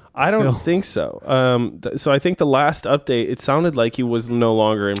prison? I don't still? think so. So I think the last update, it sounded like he was no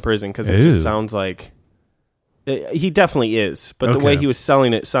longer in prison because it just sounds like he definitely is. But the way he was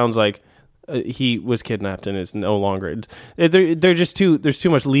selling it sounds like he was kidnapped and is no longer. They're just there's too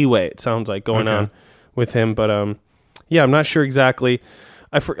much leeway. It sounds like going on with him. But yeah, I'm not sure exactly.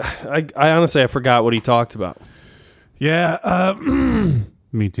 I honestly I forgot what he talked about. Yeah,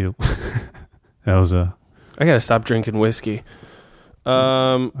 me too. That was I gotta stop drinking whiskey.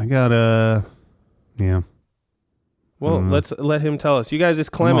 I gotta. Yeah. Well, let's let him tell us. You guys, it's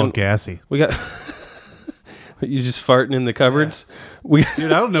Clement. I'm all gassy. We got. You just farting in the cupboards.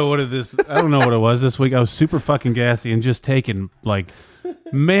 Dude, I don't know what it was this week. I was super fucking gassy and just taking like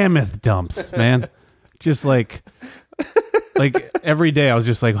mammoth dumps, man. Just like every day I was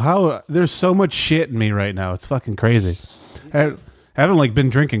just like, how there's so much shit in me right now. It's fucking crazy. I haven't like been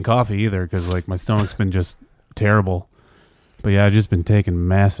drinking coffee either because like my stomach's been just terrible. But yeah, I've just been taking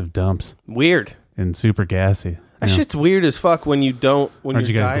massive dumps. Weird. And super gassy. That shit's weird as fuck when you don't. When Aren't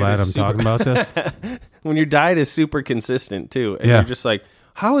you guys glad I'm talking about this? When your diet is super consistent too, and you're just like,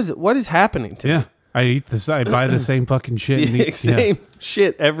 how is it? What is happening to me? I eat this. I buy the same fucking shit. The same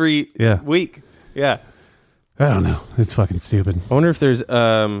shit every week. Yeah. I don't know. It's fucking stupid. I wonder if there's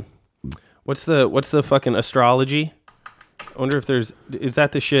what's the fucking astrology? I wonder if is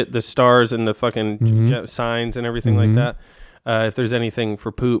that the shit, the stars and the fucking signs and everything like that? If there's anything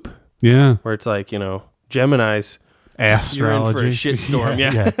for poop. Yeah. Where it's like, Gemini's astrology. You're in for a shitstorm.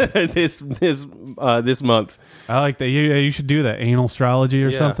 Yeah. This month. I like that. You should do that. Anal astrology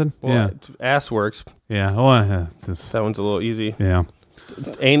or something. Well, ass works. Yeah. Oh, that one's a little easy. Yeah.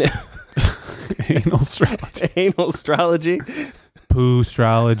 Anal astrology. Anal astrology. Poo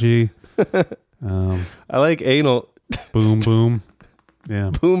astrology. I like anal. Boom boom. Yeah.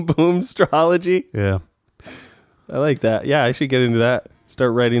 Boom boom astrology. Yeah. I like that. Yeah, I should get into that.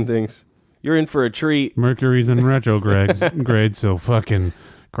 Start writing things. You're in for a treat. Mercury's in retrograde, so fucking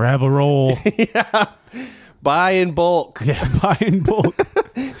grab a roll. Yeah. Buy in bulk. Yeah, buy in bulk.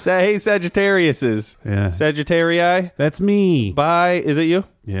 Say, hey, Sagittariuses. Yeah. Sagittarii. That's me. Buy, is it you?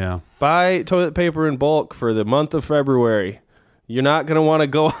 Yeah. Buy toilet paper in bulk for the month of February. You're not going to want to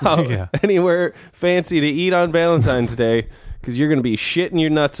go out anywhere fancy to eat on Valentine's Day because you're going to be shitting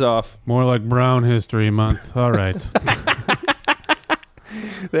your nuts off. More like Brown History Month. All right.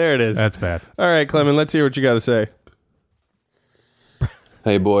 There it is. That's bad. All right, Clement, let's hear what you got to say.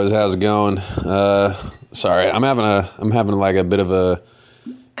 Hey boys, how's it going? Sorry, I'm having like a bit of a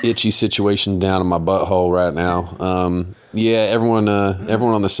itchy situation down in my butthole right now. Yeah, everyone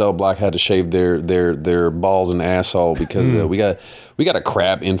on the cell block had to shave their balls and asshole because we got a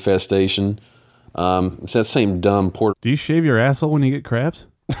crab infestation. It's that same dumb port. Do you shave your asshole when you get crabs?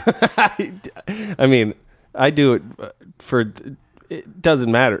 I mean, I do it for. It doesn't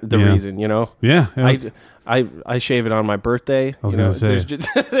matter the reason, Yeah. I shave it on my birthday. I was going to say.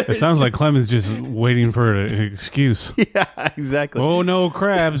 It sounds like Clement's just waiting for an excuse. Yeah, exactly. Oh no,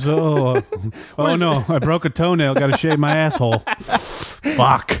 crabs! Oh no, I broke a toenail. Got to shave my asshole.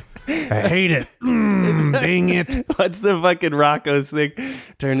 Fuck. I hate it. Dang it. What's the fucking Rocco's thing?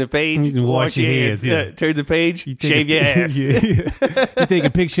 Turn the page, wash your hands. yeah. Turn the page, shave your ass. You take a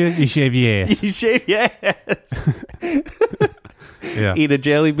picture, you shave your ass. You shave your ass. Yeah. Eat a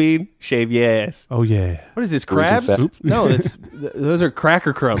jelly bean, shave your ass. Oh, yeah. What is this, crabs? Oops. No, those are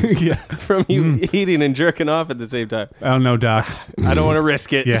cracker crumbs Yeah. from you eating and jerking off at the same time. I don't know, Doc. I don't want to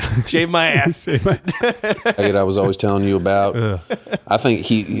risk it. Yeah. Shave my ass. I was always telling you about. I think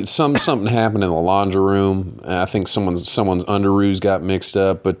something happened in the laundry room. I think someone's underoos got mixed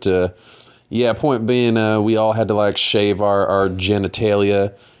up. But yeah, point being, we all had to like shave our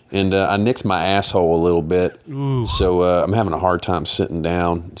genitalia, and I nicked my asshole a little bit. Ooh. So I'm having a hard time sitting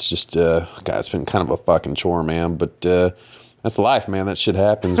down. It's just, God, it's been kind of a fucking chore, man. But that's life, man. That shit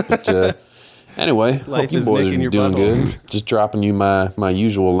happens. But anyway, Life hope you is boys nicking are your doing butthole. good. Just dropping you my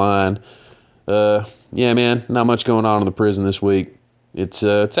usual line. Yeah, man, not much going on in the prison this week. It's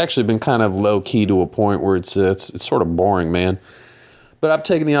actually been kind of low key to a point where it's sort of boring, man. But I've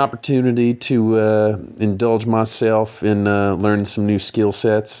taken the opportunity to indulge myself in learning some new skill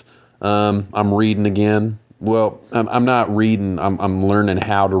sets. I'm reading again. Well, I'm not reading. I'm learning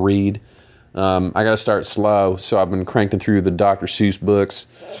how to read. I got to start slow, so I've been cranking through the Dr. Seuss books.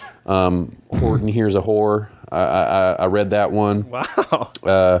 Horton Hears a Whore. I read that one. Wow.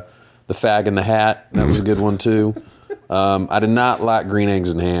 The Fag in the Hat. That was a good one too. I did not like Green Eggs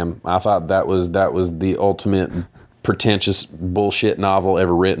and Ham. I thought that was the ultimate pretentious bullshit novel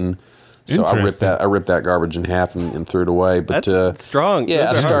ever written. So I ripped that garbage in half and threw it away. But That's strong. Yeah,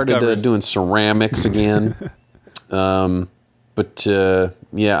 I Those are started hardcovers. doing ceramics again. But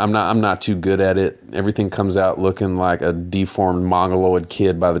yeah, I'm not too good at it. Everything comes out looking like a deformed mongoloid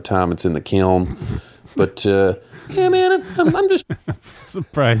kid by the time it's in the kiln. But yeah, man, I'm just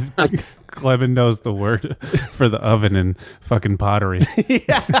surprised Clement knows the word for the oven and fucking pottery.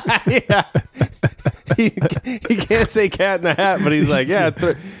 Yeah. He can't say cat in the hat, but he's like, yeah,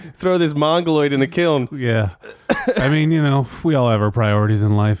 throw this mongoloid in the kiln. Yeah. I mean, we all have our priorities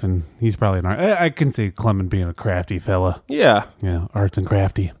in life, and he's probably not. I can see Clement being a crafty fella. Yeah. Yeah, arts and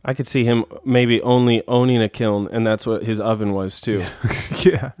crafty. I could see him maybe only owning a kiln, and that's what his oven was, too.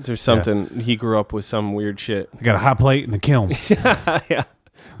 Yeah. There's something, he grew up with some weird shit. I got a hot plate and a kiln. Yeah.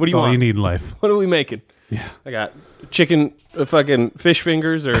 What do you That's all want? you need in life. What are we making? Yeah. I got chicken, fucking fish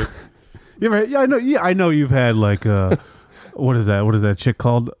fingers, or... You ever? Yeah, I know you've had like what is that chick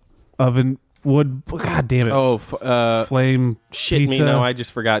called? Oven wood. God damn it! Oh, flame shit pizza. me. No, I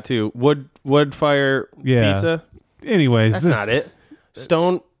just forgot too. Wood fire pizza. Anyways, that's not it.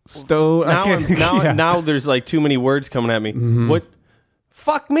 Stone. Now there's like too many words coming at me. Mm-hmm. What?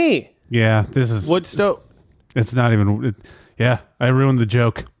 Fuck me. Yeah, this is wood stove. It's not even. Yeah, I ruined the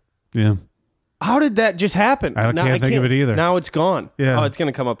joke. Yeah. How did that just happen? I can't think of it either. Now it's gone. Yeah. Oh, it's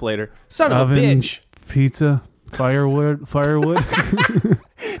gonna come up later. Son Oven, of a bitch. Pizza. Firewood.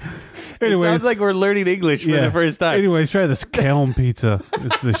 Anyway, it sounds like we're learning English for the first time. Anyways, try this Kelm pizza.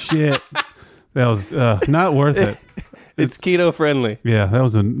 It's the shit. That was not worth it. It's keto friendly. Yeah, that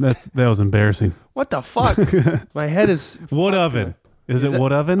was embarrassing. What the fuck? My head is wood oven. Is it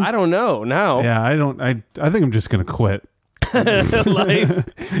wood oven? I don't know now. Yeah, I think I'm just gonna quit. Life.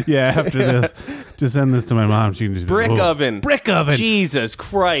 Yeah, after this, just send this to my mom. She can just brick oven. Brick oven. Jesus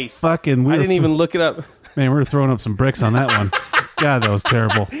Christ! Fucking. I didn't even look it up. Man, we were throwing up some bricks on that one. God, that was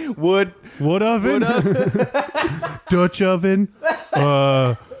terrible. Wood oven. Dutch oven.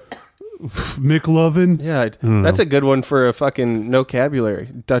 McLovin. Yeah, that's a good one for a fucking vocabulary.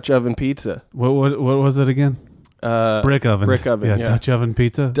 Dutch oven pizza. What was it again? Brick oven. Brick oven. Yeah, Dutch oven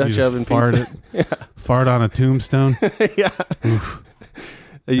pizza. Dutch oven pizza. Fart on a tombstone. Yeah. Oof.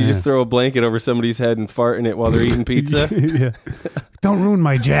 You just throw a blanket over somebody's head and fart in it while they're eating pizza. Yeah. Don't ruin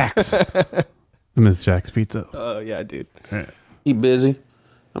my Jack's. I miss Jack's pizza. Oh yeah, dude. Keep busy.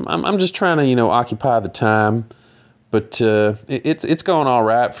 I'm just trying to occupy the time, but it's going all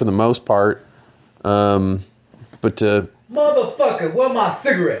right for the most part. Motherfucker, where my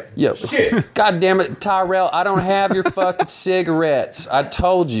cigarettes? Yo, shit. God damn it, Tyrell, I don't have your fucking cigarettes. I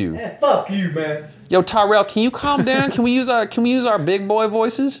told you. Man, fuck you, man. Yo, Tyrell, can you calm down? Can we use our big boy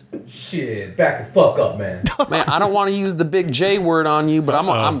voices? Shit, back the fuck up, man. Man, I don't want to use the big J word on you, but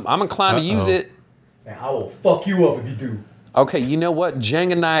I'm inclined to use it. Man, I will fuck you up if you do. Okay, you know what?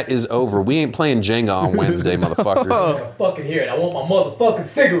 Jenga night is over. We ain't playing Jenga on Wednesday, motherfucker. I fucking hear it. I want my motherfucking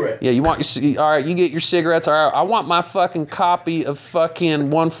cigarette. Yeah, you want your... All right, you get your cigarettes. All right, I want my fucking copy of fucking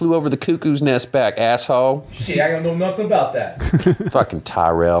One Flew Over the Cuckoo's Nest back, asshole. Shit, I don't know nothing about that. Fucking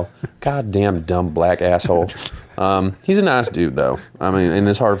Tyrell. Goddamn dumb black asshole. He's a nice dude, though. I mean, in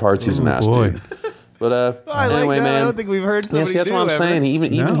his heart of hearts, he's a nice dude. But I like anyway, that. man. I don't think we've heard somebody see, that's do what I'm ever. saying.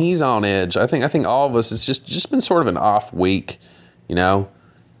 Even he's on edge. I think all of us. It's just been sort of an off week. You know,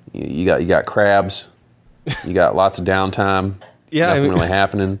 you got crabs. You got lots of downtime. Yeah, nothing really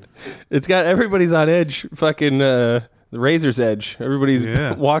happening. It's got everybody's on edge. Fucking the razor's edge. Everybody's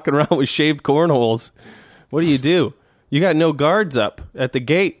walking around with shaved cornholes. What do? You got no guards up at the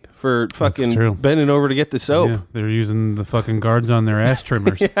gate for fucking bending over to get the soap. Yeah, they're using the fucking guards on their ass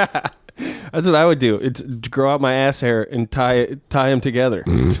trimmers. Yeah. That's what I would do. It's grow out my ass hair and tie them together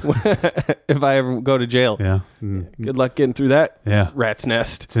if I ever go to jail. Yeah. Good luck getting through that rat's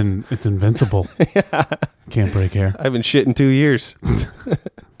nest. It's invincible. Yeah. Can't break hair. I've been shit in 2 years.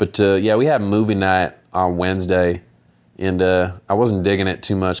 But we had movie night on Wednesday, and I wasn't digging it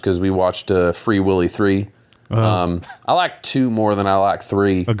too much because we watched Free Willy 3. I like 2 more than I like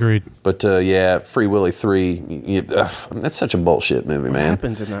 3. Agreed. But Free Willy 3, that's such a bullshit movie, man. What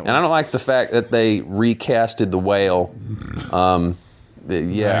happens in that one? And I don't like the fact that they recasted the whale. I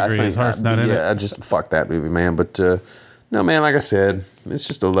agree. His heart's not in it. I just fuck that movie, man. But no, man, like I said, it's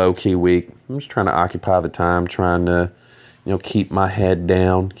just a low key week. I'm just trying to occupy the time, trying to keep my head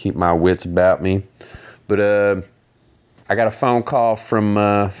down, keep my wits about me. But I got a phone call from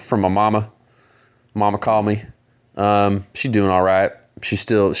my mama. Mama called me. She's doing all right. She's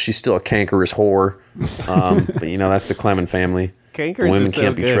still a cankerous whore. But that's the Clement family. Cankerous the women is so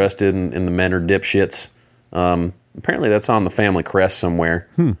can't be good. trusted, and the men are dipshits. Apparently that's on the family crest somewhere.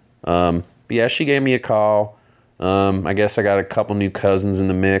 But yeah, she gave me a call. I guess I got a couple new cousins in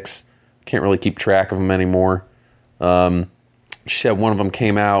the mix. Can't really keep track of them anymore. She said one of them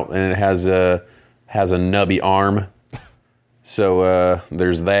came out and it has a nubby arm. So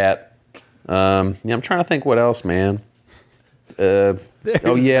there's that. I'm trying to think what else, man.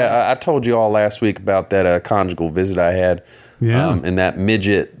 I told you all last week about that conjugal visit I had. Yeah. And that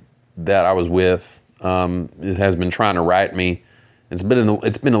midget that I was with has been trying to write me. It's been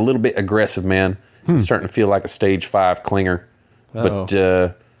a little bit aggressive, man. It's starting to feel like a stage 5 clinger. Uh-oh.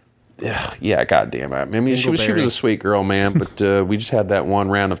 But goddamn it. I mean, she was a sweet girl, man. But we just had that one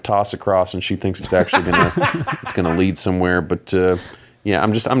round of toss across, and she thinks it's actually gonna lead somewhere. But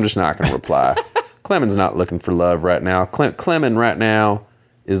I'm just not gonna reply. Clement's not looking for love right now. Clement right now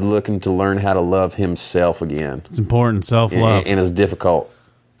is looking to learn how to love himself again. It's important, self-love. And it's difficult,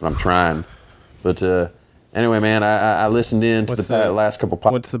 but I'm trying. But anyway, man, I listened in to the last couple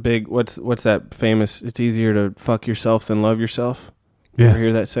podcasts. What's that famous, it's easier to fuck yourself than love yourself? Yeah. You ever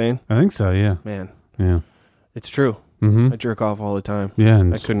hear that saying? I think so, yeah. Man. Yeah. It's true. Mm-hmm. I jerk off all the time. Yeah.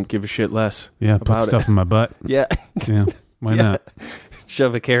 And I couldn't give a shit less. Yeah, put about stuff in my butt. Yeah. Yeah. Why not?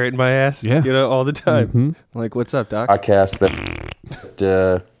 Shove a carrot in my ass. Yeah. All the time. Mm-hmm. Like, what's up, Doc? Podcast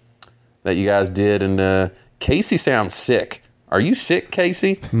that you guys did, and Casey sounds sick. Are you sick,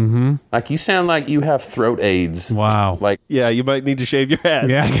 Casey? Mm-hmm. Like, you sound like you have throat AIDS. Wow. Like, yeah, you might need to shave your ass.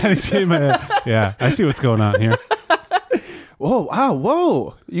 Yeah, I gotta shave my ass. Yeah, I see what's going on here. Whoa, wow,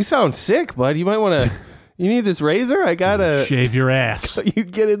 whoa. You sound sick, bud. You might want to... You need this razor? I gotta... Shave your ass. You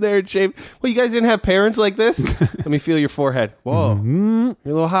get in there and shave... Well, you guys didn't have parents like this? Let me feel your forehead. Whoa. Mm-hmm.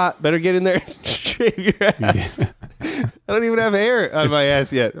 You're a little hot. Better get in there and shave your ass. Yes. I don't even have hair on my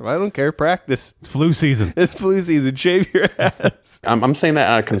ass yet. I don't care. Practice. It's flu season. It's flu season. Shave your ass. I'm saying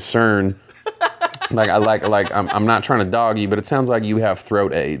that out of concern. I'm not trying to dog you, but it sounds like you have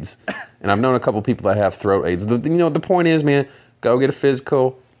throat AIDS. And I've known a couple people that have throat AIDS. The point is, man, go get a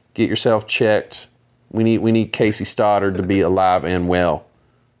physical, get yourself checked. We need Casey Stoddard to be alive and well.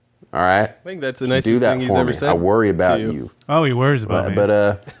 All right? I think that's the So nicest do that thing he's for ever me. said. I worry about to you. Oh, he worries about me.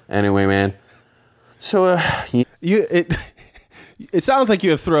 But anyway, man. So it sounds like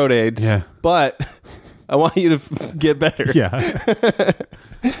you have throat AIDS. Yeah. But I want you to get better. Yeah.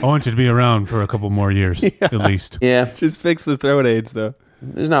 I want you to be around for a couple more years, at least. Yeah. Just fix the throat AIDS, though.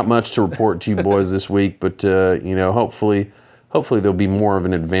 There's not much to report to you boys this week, but hopefully there'll be more of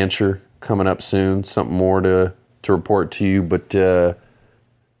an adventure coming up soon. Something more to report to you, but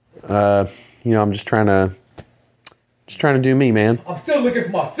I'm just trying to do me, man. I'm still looking for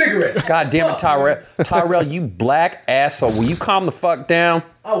my cigarette. God damn it, Tyrell, you black asshole. Will you calm the fuck down?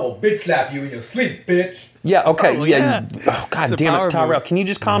 I will bitch slap you in your sleep, bitch. Yeah, okay. Oh, yeah. yeah. Oh, God It's a damn power it, Tyrell. move. Can you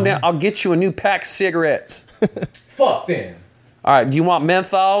just calm down? I'll get you a new pack of cigarettes. Fuck them. All right, do you want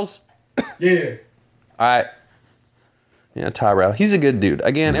menthols? Yeah. All right. Yeah, Tyrell. He's a good dude.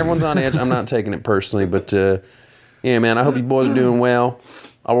 Again, everyone's on edge. I'm not taking it personally, but yeah, man, I hope you boys are doing well.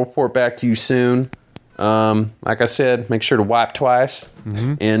 I'll report back to you soon. Like I said, make sure to wipe twice.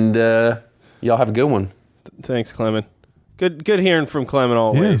 Mm-hmm. And y'all have a good one. Thanks, Clement. Good hearing from Clement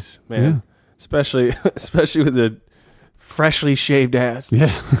always, man. Yeah. Especially with the freshly shaved ass.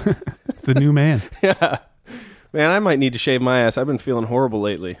 Yeah. It's a new man. Yeah. Man, I might need to shave my ass. I've been feeling horrible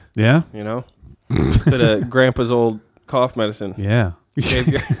lately. Yeah? You know? Bit of grandpa's old cough medicine. Yeah.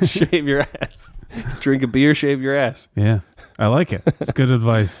 Shave your ass. Drink a beer, shave your ass. Yeah. I like it. It's good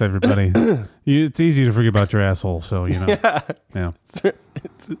advice, everybody. It's easy to forget about your asshole, so, you know. Yeah.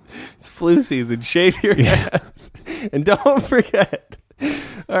 It's flu season. Shave your ass. And don't forget.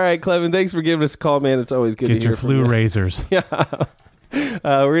 All right, Clevin, thanks for giving us a call, man. It's always good to Get hear your from flu you. razors. Yeah. We're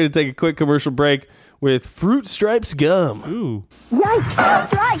going to take a quick commercial break with Fruit Stripes Gum. Ooh. Yikes,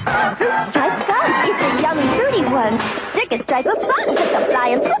 that's right. Fruit Stripes gum. It's a yummy, fruity one. Stick a stripe of fun. Just a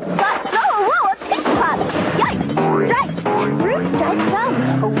flying flip-flop. Throw a roll of pop. Yikes, stripes. Fruit Stripes gum.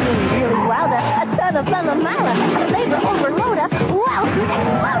 A really, really wilder. A ton of fun, a miler. A flavor overloader. Wow, fruit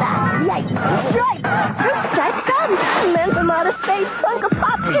exploder. Yikes, stripes. Fruit Stripes gum. Men from outer space. Funk a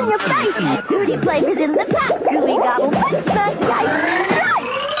pop in your face. Fruity flavors in the top. Gooey gobble. Yikes, stripes.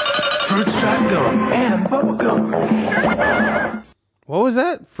 Fruit stripe gum and bubble gum. What was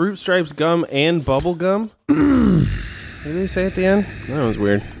that? Fruit Stripes Gum and Bubble Gum? What did they say at the end? That was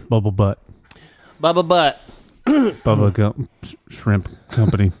weird. Bubble butt. Bubble butt. Bubble gum shrimp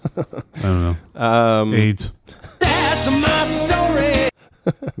company. I don't know. AIDS. That's my story.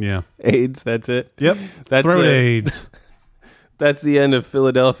 Yeah. AIDS, that's it. Yep. That's Throat the, AIDS. That's the end of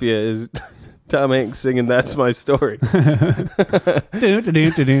Philadelphia is Tom Hanks singing That's My Story. AIDS.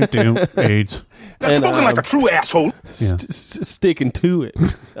 That's spoken like a true asshole. Yeah. Sticking to it.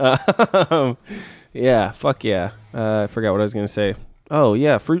 Yeah, fuck yeah. I forgot what I was going to say. Oh,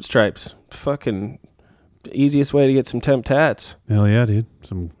 yeah, Fruit Stripes. Fucking easiest way to get some temp tats. Hell yeah, dude.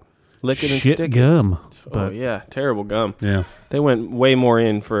 Some Licking and shit sticking. gum. Oh, yeah, terrible gum. Yeah. They went way more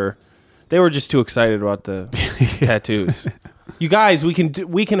in for... They were just too excited about the tattoos. You guys, we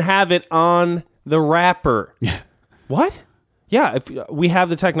can have it on the wrapper. Yeah. What? Yeah, we have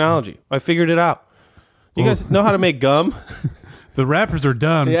the technology. I figured it out. You guys know how to make gum? The wrappers are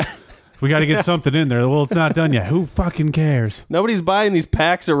done. Yeah. We got to get something in there. Well, it's not done yet. Who fucking cares? Nobody's buying these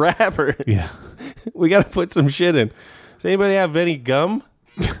packs of wrappers. Yeah. We got to put some shit in. Does anybody have any gum?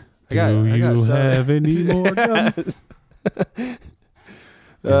 Do you have any more gum?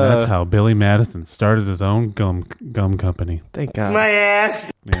 And that's how Billy Madison started his own gum company. Thank God. My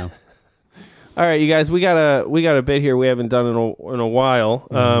ass. Yeah. All right, you guys, we got a bit here we haven't done in a while,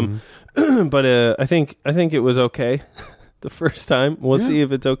 but I think it was okay the first time. We'll see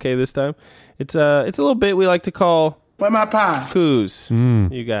if it's okay this time. It's a little bit we like to call Where my pie? coos.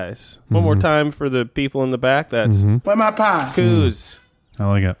 You guys, one more time for the people in the back. That's Where my pie? coos. I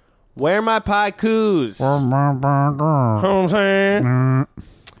like it. Where my pie coos. You know what I'm saying?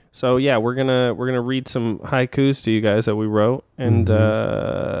 So yeah, we're gonna read some haikus to you guys that we wrote, and try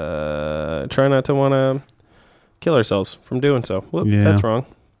not to want to kill ourselves from doing so. Whoop, Yeah. that's wrong.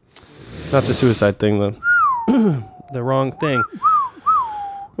 Not the suicide thing, though. The wrong thing.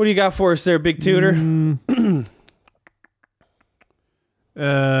 What do you got for us there, Big Tutor?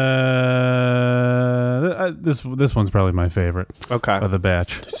 This one's probably my favorite. Okay. Of the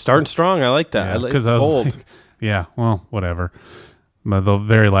batch. Starting strong. I like that. Yeah, It's I was bold. like, yeah, well, whatever. But the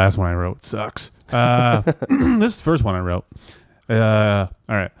very last one I wrote sucks. This is the first one I wrote. All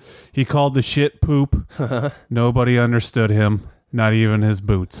right. He called the shit poop. Nobody understood him, not even his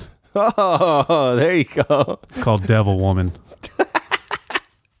boots. Oh, there you go. It's called Devil Woman.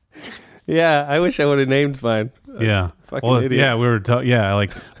 Yeah, I wish I would have named mine. Yeah. Fucking idiot. Yeah, we were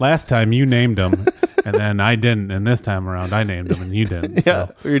like last time you named them, and then I didn't, and this time around I named them and you didn't. Yeah,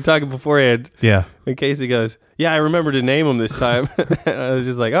 So. we were talking beforehand. Yeah. In case he goes, yeah, I remember to name him this time. I was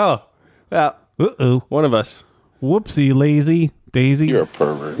just like, oh, well, one of us. Whoopsie, lazy Daisy. You're a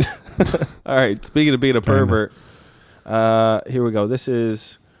pervert. All right, speaking of being a pervert, here we go. This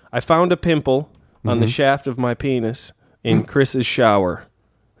is, I found a pimple on the shaft of my penis in Chris's shower.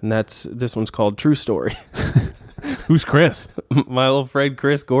 And this one's called True Story. Who's Chris? My old friend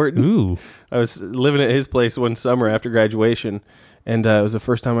Chris Gorton. Ooh. I was living at his place one summer after graduation, and it was the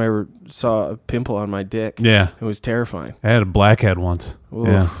first time I ever saw a pimple on my dick. Yeah. It was terrifying. I had a blackhead once. Oof.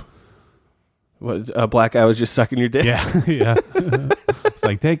 Yeah. What, a black guy was just sucking your dick? Yeah. Yeah. It's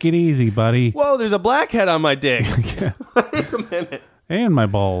like, take it easy, buddy. Whoa, there's a blackhead on my dick. Wait a minute. And my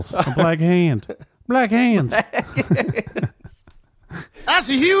balls. A black hand. Black hands. That's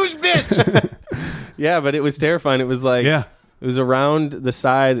a huge bitch. Yeah, but it was terrifying. It was like, Yeah. It was around the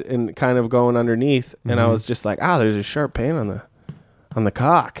side and kind of going underneath, and I was just like, there's a sharp pain on the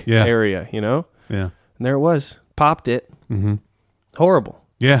cock area, you know? Yeah. And there it was. Popped it. Horrible.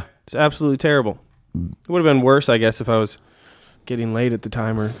 Yeah. It's absolutely terrible. It would have been worse, I guess, if I was getting laid at the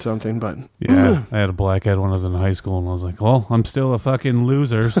time or something, but Yeah, I had a blackhead when I was in high school, and I was like, well, I'm still a fucking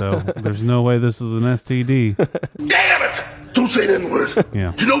loser, so there's no way this is an STD. Damn it! Don't say that word.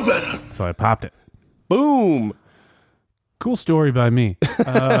 Yeah. You know better. So I popped it. boom. Cool story by me.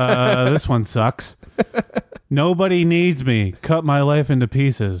 This one sucks. Nobody needs me. Cut my life into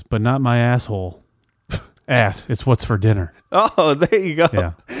pieces, but not my asshole. Ass, it's what's for dinner. Oh, there you go.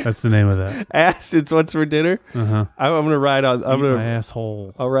 Yeah, that's the name of that. Ass, it's what's for dinner. Uh-huh. I'm gonna ride on. I'm gonna my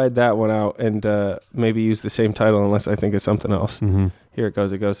asshole. I'll ride that one out and maybe use the same title unless I think of something else. Mm-hmm. Here it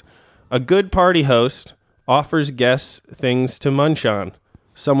goes. It goes. A good party host offers guests things to munch on.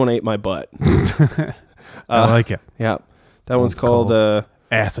 Someone ate my butt. I like it. Yeah, that one's called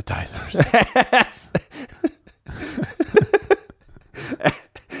Assitizers.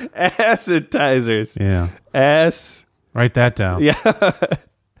 Assitizers. Yeah. Ass. Write that down. Yeah.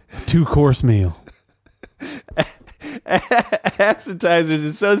 2-course meal. Assitizers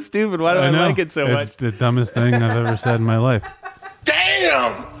is so stupid. Why do I know. like it so much? It's the dumbest thing I've ever said in my life.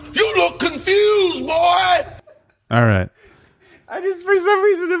 Damn! You look confused, boy! All right. I just, for some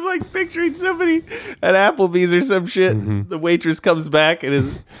reason, am like picturing somebody at Applebee's or some shit. Mm-hmm. The waitress comes back and is,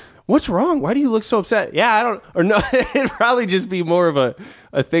 what's wrong? Why do you look so upset? Yeah, I don't, or no, it'd probably just be more of a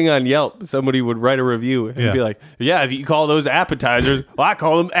thing on Yelp. Somebody would write a review and Yeah. be like, yeah, if you call those appetizers, well, I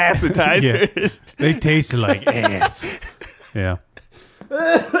call them assitizers. They taste like ass. Yeah.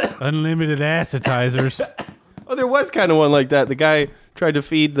 Unlimited assitizers. Oh, there was kind of one like that. The guy tried to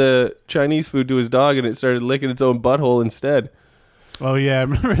feed the Chinese food to his dog and it started licking its own butthole instead. Oh, yeah. I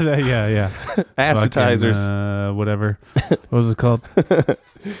remember that. Yeah, yeah. Assitizers. Fucking, whatever. What was it called?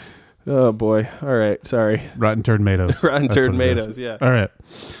 Oh, boy. All right. Sorry. Rotten Turd Tomatoes. Rotten That's Turd what it is. Tomatoes, yeah. All right.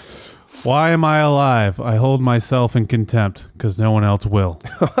 Why am I alive? I hold myself in contempt because no one else will.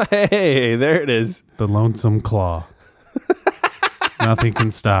 Hey, there it is. The Lonesome Claw. Nothing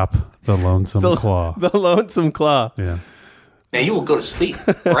can stop the Lonesome Claw. The Lonesome Claw. Yeah. Now you will go to sleep,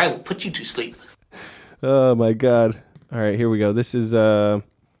 or I will put you to sleep. Oh, my God. All right, here we go. This is,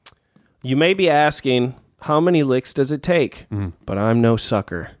 you may be asking, how many licks does it take? But I'm no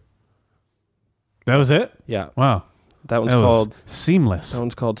sucker. That was it? Yeah. Wow. That one's was called Seamless. That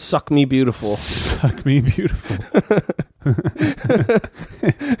one's called Suck Me Beautiful. Suck Me Beautiful.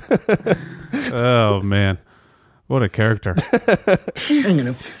 Oh, man. What a character. I'm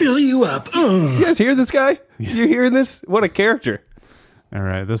gonna fill you up. You guys hear this guy? You hearing this? What a character. All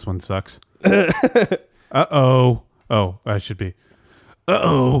right, this one sucks. Uh-oh. Oh, I should be.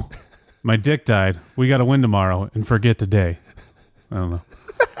 Uh-oh. My dick died. We got to win tomorrow and forget today. I don't know.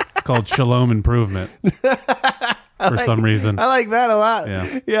 It's called Shalom Improvement. For some reason. I like that a lot.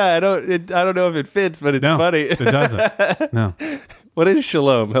 Yeah. I don't know if it fits, but it's funny. It doesn't. No. What is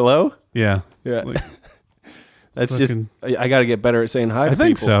shalom? Hello? Yeah. Yeah. Like, That's fucking- just, I got to get better at saying hi to I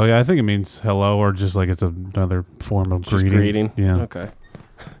think people. so. Yeah, I think it means hello or just like it's another form of Just greeting. greeting. Yeah. Okay.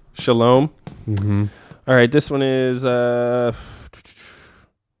 Shalom. Mm-hmm. All right, this one is that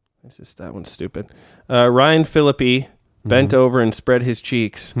one's stupid. Ryan Phillippe bent over and spread his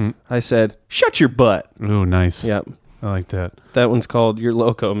cheeks. I said, "Shut your butt." Ooh, nice. Yep. I like that. That one's called "You're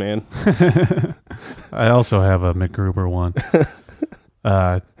Loco, Man." I also have a McGruber one.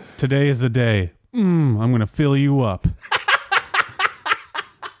 Today is the day. I'm going to fill you up.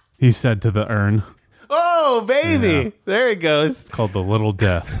 He said to the urn. Oh, baby. Yeah. There it goes. It's called The Little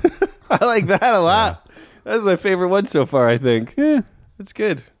Death. I like that a lot. That's my favorite one so far, I think. Yeah. It's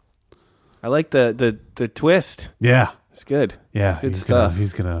good. I like the twist. Yeah. It's good. Yeah. Good he's stuff.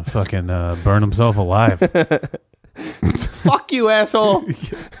 He's going to fucking burn himself alive. Fuck you, asshole.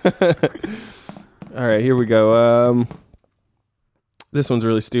 All right, here we go. This one's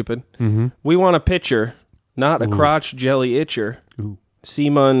really stupid. Mm-hmm. We want a pitcher, not a crotch jelly itcher. Ooh.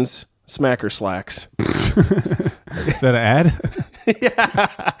 Seamun's smacker slacks. Is that an ad?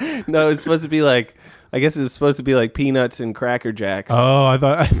 Yeah. No, it's supposed to be like, I guess it's supposed to be like peanuts and Cracker Jacks. Oh, I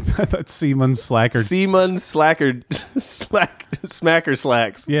thought Seaman Slacker. Seamun's smacker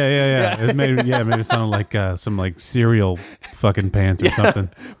slacks. Yeah. It made it sound like some like cereal fucking pants or something.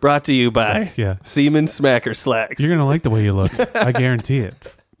 Brought to you by Seaman Smacker Slacks. You're gonna like the way you look. I guarantee it.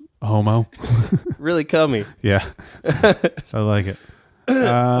 Homo. Really cummy. Yeah. I like it.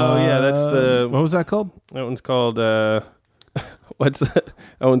 Oh yeah, that's the. What was that called? That one's called. What's that?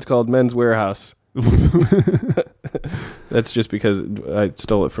 That one's called Men's Warehouse. That's just because I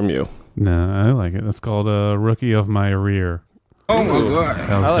stole it from you. No, I like it. That's called Rookie of My Rear. Oh my god,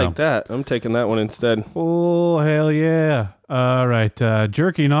 I like that. I'm taking that one instead. Oh hell yeah! All right,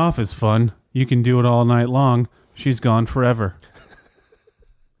 jerking off is fun. You can do it all night long. She's gone forever.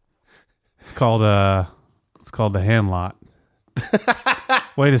 It's called the hand lot.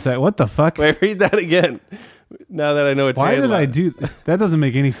 Wait a sec. What the fuck? Wait, read that again. Now that I know it's Why hand did I lot. do that? Doesn't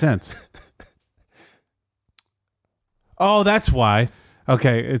make any sense. Oh, that's why.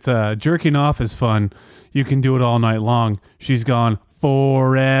 Okay, it's jerking off is fun. You can do it all night long. She's gone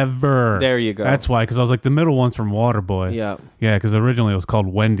forever. There you go. That's why, because I was like, the middle one's from Waterboy. Yeah. Yeah, because originally it was called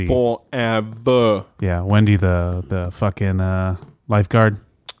Wendy. Forever. Yeah, Wendy the fucking lifeguard.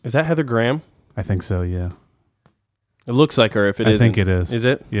 Is that Heather Graham? I think so, yeah. It looks like her if it I isn't. think it is. Is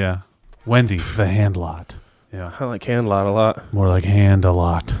it? Yeah. Wendy, the Handlot. Yeah. I like Handlot a lot. More like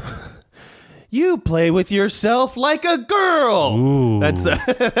Hand-a-lot. You play with yourself like a girl. Ooh. That's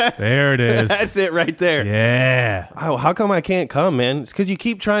there it is. That's it right there. Yeah. Oh, how come I can't come, man? It's because you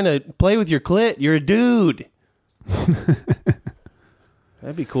keep trying to play with your clit. You're a dude.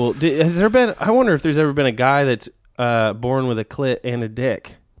 That'd be cool. Has there been? I wonder if there's ever been a guy that's born with a clit and a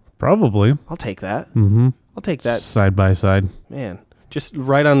dick. Probably. I'll take that. Mm-hmm. I'll take that. Side by side. Man, just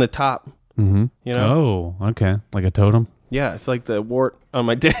right on the top. Mm-hmm. You know? Oh, okay. Like a totem? Yeah, it's like the wart on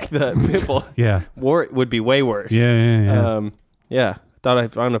my dick, the pimple. Yeah. Wart would be way worse. Yeah. Yeah. Thought I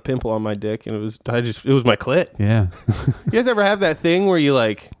found a pimple on my dick and it was my clit. Yeah. You guys ever have that thing where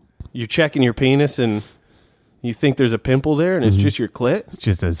you're checking your penis and you think there's a pimple there and it's just your clit? It's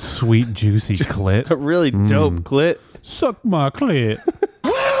just a sweet, juicy clit. A really dope clit. Suck my clit.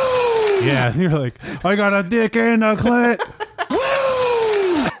 Yeah, you're like, I got a dick and a clit.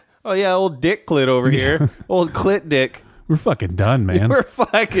 Oh yeah, old dick clit over here. Old clit dick. We're fucking done, man. We're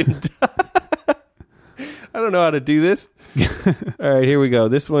fucking done. I don't know how to do this. All right, here we go.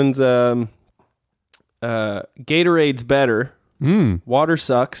 This one's Gatorade's better. Water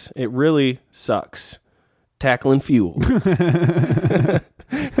sucks. It really sucks. Tackling fuel.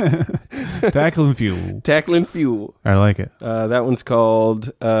 Tackling fuel. Tackling fuel. I like it. That one's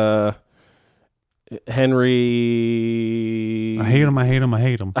called Henry. I hate him.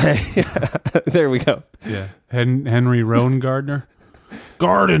 There we go. Yeah. Henry Roan Gardner.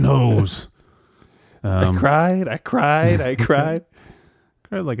 Garden hose. I cried. Cried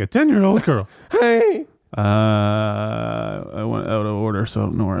like a 10-year-old girl. Hey. I went out of order, so I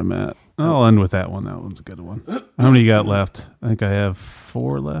don't know where I'm at. I'll end with that one. That one's a good one. How many you got left? I think I have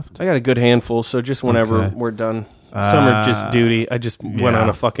 4 left. I got a good handful, so just whenever we're done. Some are just duty. I just went on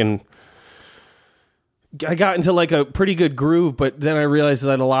a fucking... I got into like a pretty good groove, but then I realized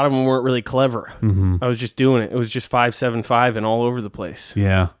that a lot of them weren't really clever. Mm-hmm. I was just doing it. It was just 5.75 and all over the place.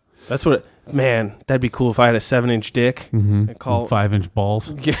 Yeah. That's what... Man, that'd be cool if I had a 7-inch dick. Mm-hmm. And call 5-inch balls.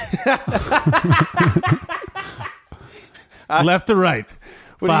 Left to right.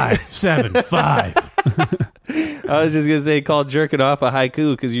 5, 7, 5. I was just gonna say, call jerking off a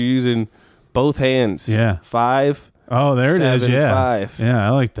haiku because you're using both hands. Yeah. 5. Oh, there it is. 7, Yeah. 5. Yeah,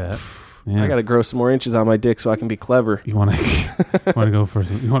 I like that. Yeah. I gotta grow some more inches on my dick so I can be clever. You want to go for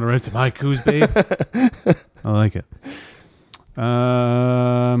some? You want to write some haikus, babe? I like it.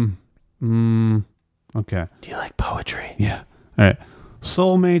 Okay. Do you like poetry? Yeah. All right.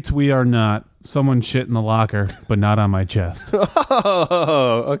 Soulmates, we are not. Someone shit in the locker, but not on my chest.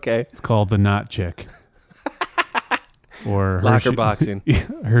 Oh, okay. It's called the Knot Chick. Or Locker boxing.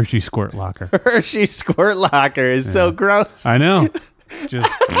 Hershey Squirt Locker. Hershey Squirt Locker is so gross. I know.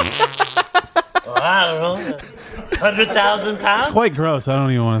 Just Well, I don't know. 100,000 pounds? it's quite gross. I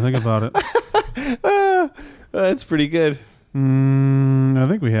don't even want to think about it. That's pretty good. I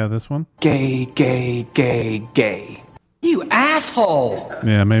think we have this one. Gay, gay, gay, gay. You asshole!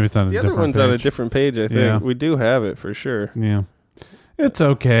 Yeah, maybe it's on a The different other one's page. on a different page, I think. Yeah. We do have it for sure. Yeah. It's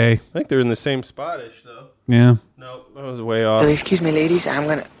okay. I think they're in the same spot-ish, though. Yeah. No, that was way off. Excuse me, ladies. I'm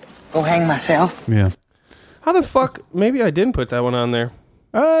gonna go hang myself. Yeah. How the fuck? Maybe I didn't put that one on there.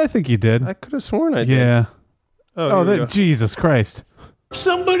 I think you did. I could have sworn I did. Yeah. Oh, here we go. Jesus Christ.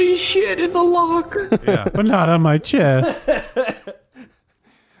 Somebody shit in the locker. Yeah, but not on my chest.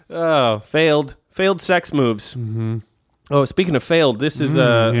 Oh, failed sex moves. Mm-hmm. Oh, speaking of failed, this is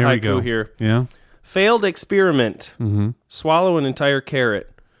a here we haiku go. here. Yeah. Failed experiment. Mm-hmm. Swallow an entire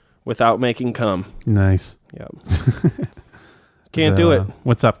carrot without making cum. Nice. Yep. Can't do it.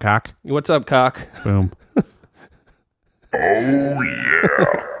 What's up, cock? What's up, cock? Boom. Oh,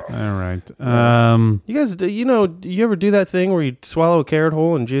 yeah. All right. You guys, do you ever do that thing where you swallow a carrot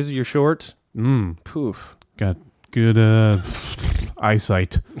whole and jizz your shorts? Poof. Got good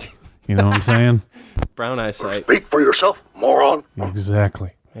eyesight. You know what I'm saying? Brown eyesight. Speak for yourself, moron.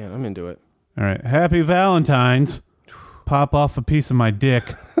 Exactly. Man, I'm into it. All right. Happy Valentine's. Pop off a piece of my dick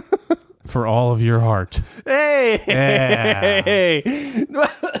for all of your heart. Hey! Yeah. Hey!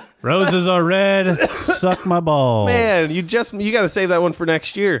 Roses are red. Suck my balls. Man, you got to save that one for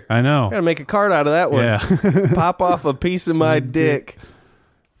next year. I know. Got to make a card out of that one. Yeah. Pop off a piece of my dick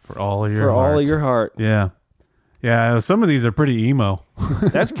for all of your for heart. all of your heart. Yeah. Yeah, some of these are pretty emo.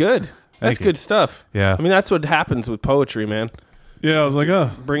 That's good. That's good stuff. Yeah. I mean, that's what happens with poetry, man. Yeah, I was like,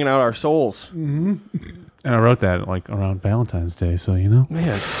 oh. Bringing out our souls. Mm-hmm. And I wrote that like around Valentine's Day, so you know.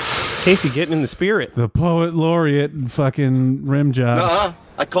 Man, Casey getting in the spirit. The poet laureate and fucking rim job.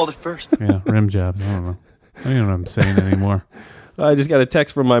 I called it first. Yeah, rim job. I don't know. I don't know what I'm saying anymore. I just got a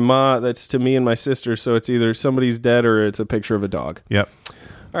text from my ma that's to me and my sister, so it's either somebody's dead or it's a picture of a dog. Yep.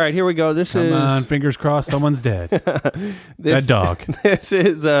 All right, here we go. Come on, fingers crossed, someone's dead. That dog. This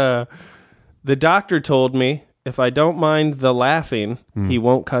is the doctor told me if I don't mind the laughing, he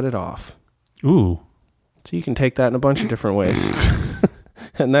won't cut it off. Ooh. So you can take that in a bunch of different ways.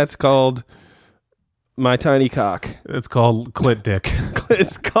 And that's called my tiny cock. It's called clit dick.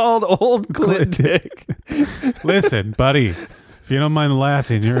 It's called old clit dick. Listen, buddy, if you don't mind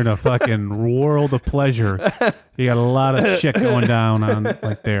laughing, you're in a fucking world of pleasure. You got a lot of shit going down on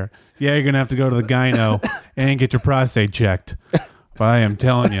like there. Yeah, you're going to have to go to the gyno and get your prostate checked. But I am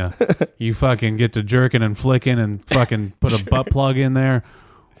telling you, you fucking get to jerking and flicking and fucking put a butt plug in there.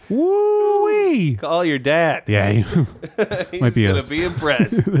 Woo-wee. Call your dad. Yeah, He's going to be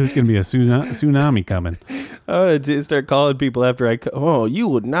impressed. There's going to be a tsunami coming. I'm going to start calling people after oh, you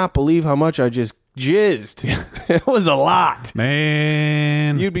would not believe how much I just jizzed. It was a lot.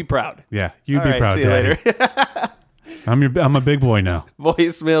 Man. You'd be proud. Yeah, you'd All be right, proud, see you Daddy. later. I'm a big boy now.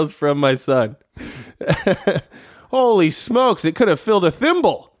 Voicemails from my son. Holy smokes, it could have filled a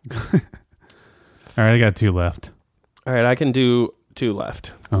thimble. All right, I got 2 left. All right, I can do 2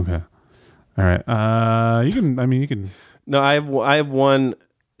 left. Okay. All right. You can. No, I have one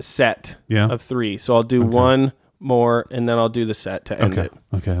set of 3. So I'll do one more, and then I'll do the set to end it.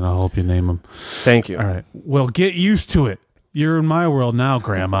 Okay, and I'll help you name them. Thank you. All right. Well, get used to it. You're in my world now,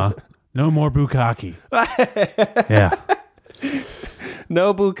 Grandma. No more bukkake. Yeah.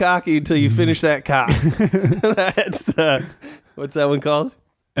 No bukkake until you finish that cock. That's what's that one called?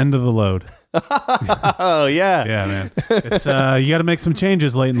 End of the load. Oh, yeah. Yeah, man. It's you got to make some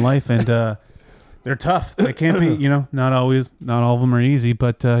changes late in life, and they're tough. They can't be, not all of them are easy,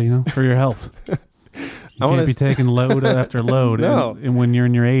 but, for your health. You can't be taking load after load and when you're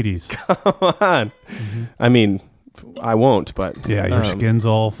in your 80s. Come on. Mm-hmm. I mean, I won't, but... Yeah, your skin's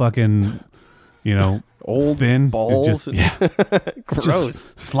all fucking, old, thin. balls. Gross.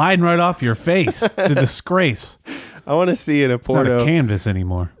 Just sliding right off your face. It's a disgrace. I want to see in a porno... It's not a canvas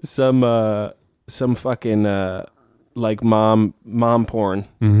anymore. Some fucking, like, mom porn.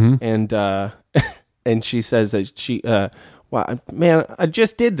 Mm-hmm. And she says that she... wow, man, I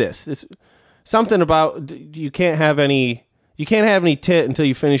just did this. Something about you can't have any tit until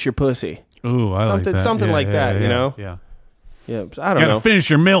you finish your pussy. Ooh, I like that. Something like that, Yeah. I don't know. Gotta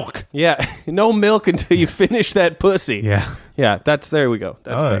finish your milk. Yeah, no milk until you finish that pussy. Yeah. There we go.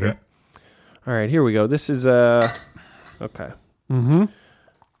 That's better. Okay. All right, here we go. This is okay. Mm-hmm.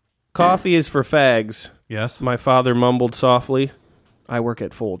 Coffee is for fags. Yes. My father mumbled softly. I work at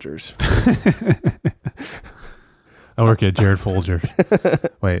Folgers. I work at Jared Folger.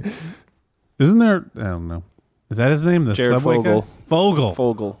 Wait. Isn't there... I don't know. Is that his name? The Jared Subway Fogel.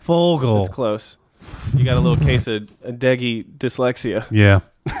 guy? Fogel. That's close. You got a little case of Deggy dyslexia. Yeah.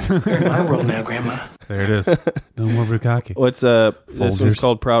 You're in my world now, Grandma. There it is. No more bukkake. What's this Folgers. one's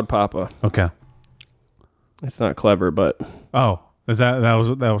called Proud Papa. Okay. It's not clever, but Oh, is that was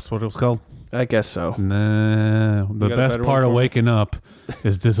what it was called? I guess so. Nah. The got a best better part one of for me? waking up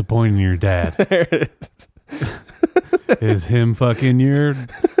is disappointing your dad. There it is. Is him fucking your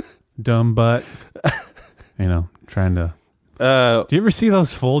dumb butt. Trying to... do you ever see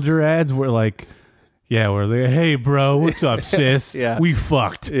those Folger ads where where they're, hey, bro, what's up, sis? Yeah. We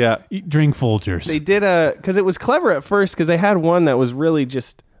fucked. Yeah. Drink Folgers. They did because it was clever at first because they had one that was really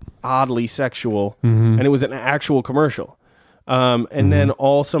just oddly sexual and it was an actual commercial. And then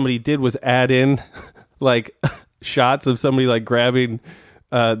all somebody did was add in like shots of somebody like grabbing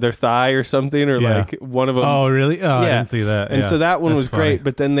their thigh or something or like one of them. Oh, really? Oh, I didn't see that. And Yeah. so that one That's was great,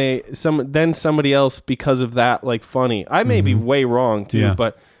 funny. but then somebody else because of that like funny. I may be way wrong too, Yeah.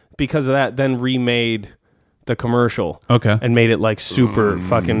 but because of that then remade the commercial. Okay. And made it like super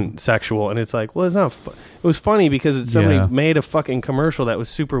fucking sexual and it's like, well, it's not it was funny because it's somebody Yeah. made a fucking commercial that was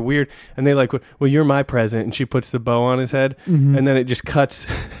super weird and they like, well, you're my present and she puts the bow on his head and then it just cuts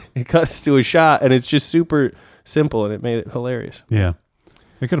to a shot and it's just super simple and it made it hilarious. Yeah.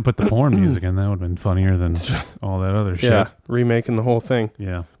 They could have put the porn music in. That would have been funnier than all that other shit. Yeah, remaking the whole thing.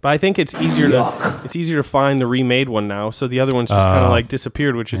 Yeah. But I think it's easier to find the remade one now. So the other one's just kind of like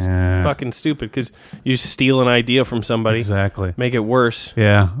disappeared, which is fucking stupid because you steal an idea from somebody. Exactly. Make it worse.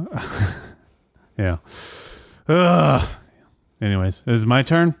 Yeah. Yeah. Anyways, is it my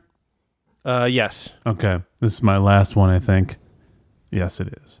turn? Yes. Okay. This is my last one, I think. Yes,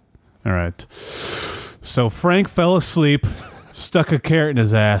 it is. All right. So Frank fell asleep, stuck a carrot in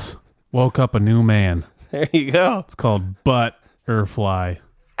his ass, woke up a new man. There you go. It's called Butterfly.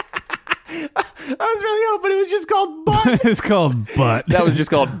 I was really hoping it was just called Butt. It's called Butt. That was just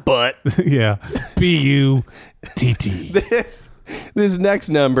called Butt. Yeah. B-U-T-T. This next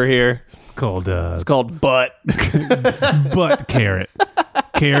number here. It's called Butt. Butt carrot.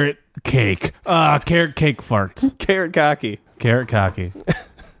 Carrot cake. Carrot cake farts. Carrot cocky. Carrot cocky.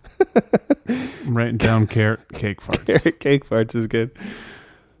 I'm writing down carrot cake farts. Carrot cake farts is good.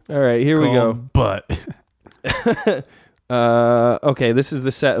 All right, here we go. Butt. Okay, this is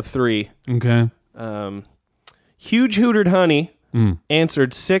the set of 3. Okay. Huge Hootered Honey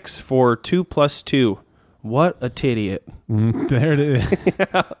answered 6 for 2 plus 2. What a titiot. There it is.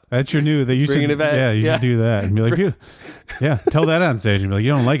 Yeah. That's your new. That you Bringing should. it back. Yeah, you Yeah. should do that and be like, tell that on stage and be like,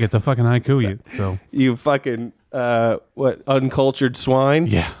 you don't like it. It's a fucking haiku. You fucking uncultured swine.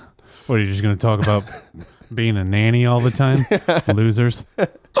 Yeah. What are you just going to talk about? Being a nanny all the time? Losers.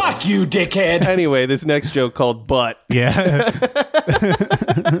 Fuck you, dickhead. Anyway, this next joke called Butt. Yeah.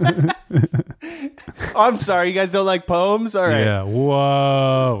 I'm sorry, you guys don't like poems? All right. Yeah.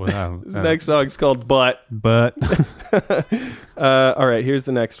 Whoa. This next song's called Butt. All right, here's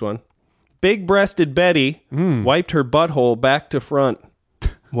the next one. Big-breasted Betty wiped her butthole back to front.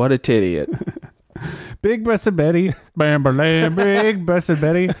 What a titiot. Big-breasted Betty. Big-breasted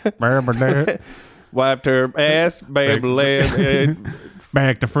Betty. Wiped her ass, back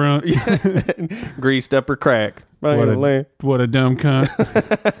to front. Greased up her crack. What a dumb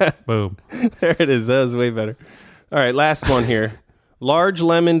cunt. Boom. There it is. That was way better. All right, last one here. Large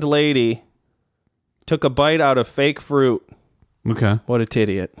lemoned lady took a bite out of fake fruit. Okay. What a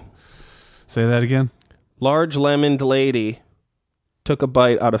titiot. Say that again. Large lemoned lady took a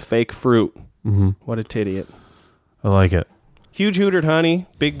bite out of fake fruit. Mm-hmm. What a titiot. I like it. Huge Hootered Honey,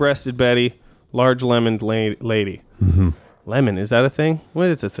 big-breasted Betty, large lemoned lady. Mm-hmm. Lemon, is that a thing? What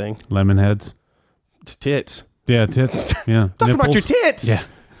is a thing? Lemon heads. Tits. Yeah, tits. Yeah. Talk Nipples. about your tits. Yeah.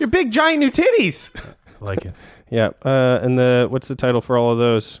 Your big, giant new titties. I like it. Yeah. And what's the title for all of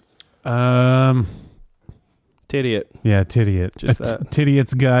those? Titiot. Yeah, titiot. Just that.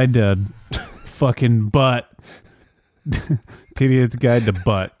 Titiot's guide to fucking butt. Titiot's guide to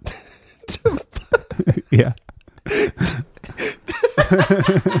butt. Yeah. That's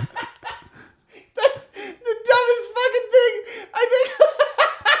the dumbest fucking thing, I think.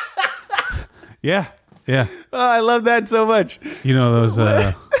 Yeah. Yeah. Oh, I love that so much. You know those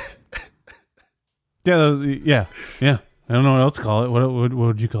yeah. I don't know what else to call it. What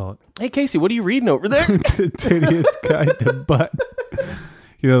would you call it? Hey, Casey, what are you reading over there? Titiot's guide to butt.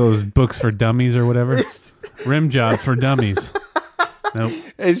 You know those books for dummies or whatever? Rim job for dummies. Nope.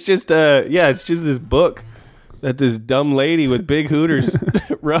 It's just it's just this book that this dumb lady with big hooters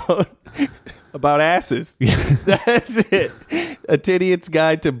wrote about asses. Yeah. That's it. A Titiot's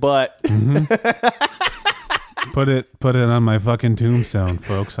Guide to Butt. Mm-hmm. Put it on my fucking tombstone,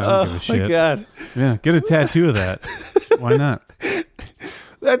 folks. I don't give a shit. Oh my God. Yeah, get a tattoo of that. Why not?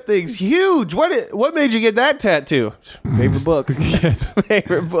 That thing's huge. What made you get that tattoo? Favorite book. Yes.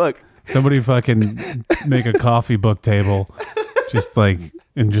 Favorite book. Somebody fucking make a coffee book table,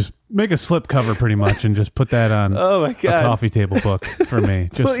 and just make a slip cover pretty much, and just put that on. Oh my God. A coffee table book for me,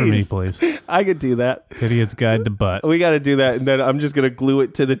 just for me, please. I could do that. Titiot's Guide to Butt. We got to do that, and then I'm just gonna glue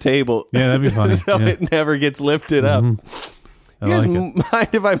it to the table. Yeah, that'd be funny. So it never gets lifted up. You guys mind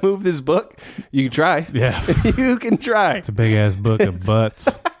if I move this book? You can try. Yeah, you can try. It's a big ass book of butts,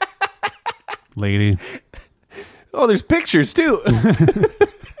 lady. Oh, there's pictures too.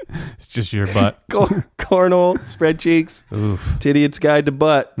 It's just your butt. Cornhole, spread cheeks. Oof. Titiot's Guide to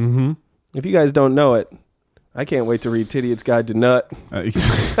Butt. Mm-hmm. If you guys don't know it, I can't wait to read Titiot's Guide to Nut.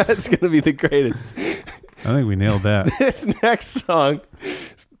 That's going to be the greatest. I think we nailed that. This next song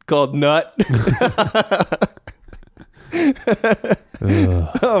is called Nut.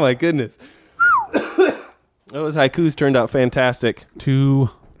 Oh my goodness. Those haikus turned out fantastic. Too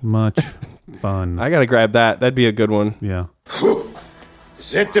much fun. I got to grab that. That'd be a good one. Yeah.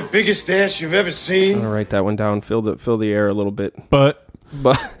 Is that the biggest ass you've ever seen? I'm gonna write that one down. Fill the air a little bit. But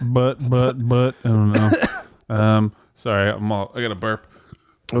I don't know. Sorry, I got a burp.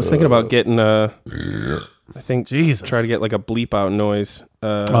 I was thinking about getting try to get like a bleep out noise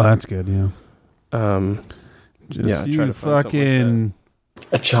Oh, that's good. Yeah. Just yeah, you try to find something fucking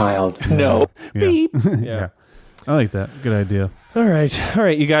A child. no. Beep. Yeah. I like that. Good idea. All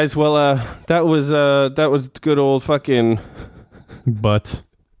right, you guys. Well, that was good old fucking butts.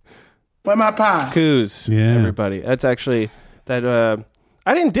 Where my pie? Coos. Yeah. Everybody. That's actually that.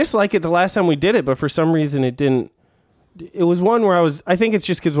 I didn't dislike it the last time we did it, but for some reason it didn't. It was one where I think it's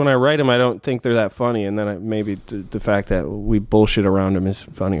just because when I write them, I don't think they're that funny, and then maybe the fact that we bullshit around them is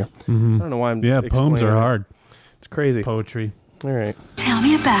funnier. Mm-hmm. I don't know why I'm. Yeah, just poems are explaining it. hard. It's crazy. Poetry. All right. Tell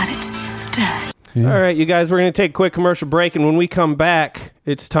me about it, stud. Yeah. All right, you guys, we're going to take a quick commercial break, and when we come back,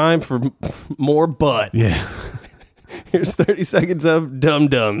 it's time for more butt. Yeah. Here's 30 seconds of Dum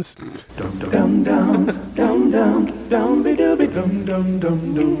Dums. Dum dums, dum dums, dum be dooby dum dum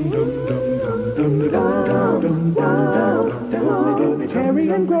dum dum dum dum dum dum dums, dum dums, dum be dooby cherry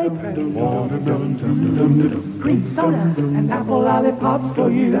and grape, water dum dum dum dum, cream soda and apple lollipops for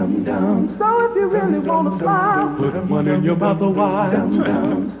you, dum dums. So if you really want to smile, put one in your mouth a while, dum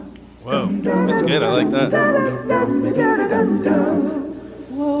dums. Whoa, that's good. I like that.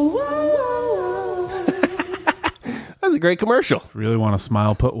 That's a great commercial. Really want to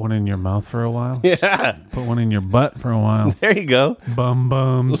smile? Put one in your mouth for a while. Yeah. Put one in your butt for a while. There you go. Bum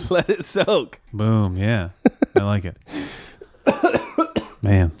bums. Let it soak. Boom. Yeah. I like it.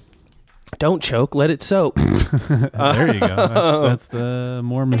 Man. Don't choke. Let it soak. There you go. That's the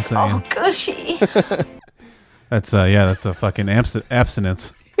Mormon saying. Oh, gushy. That's a fucking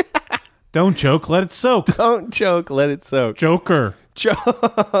abstinence. Don't choke, let it soak. Don't choke, let it soak. Joker.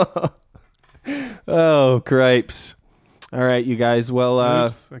 Oh, cripes. All right, you guys. Well,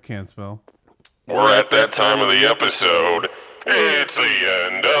 Oops, I can't spell. We're at that time of the episode. It's the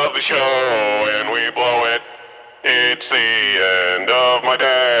end of the show, and we blow it. It's the end of my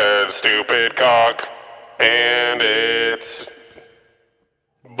dad's stupid cock, and it's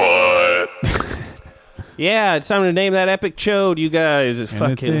butt. yeah, it's time to name that epic chode, you guys. And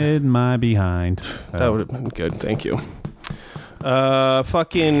fucking it's in my behind. That would have been good. Thank you.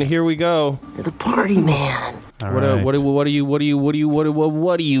 Fucking here we go. You're the party man. All What right.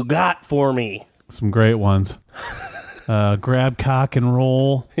 do you got for me? Some great ones. Grab cock and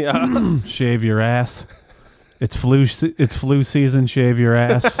roll. Yeah. Shave your ass. It's flu season. Shave your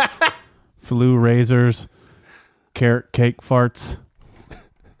ass. Flu razors. Carrot cake farts.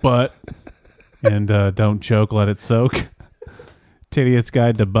 Butt. And don't choke. Let it soak. Tittiot's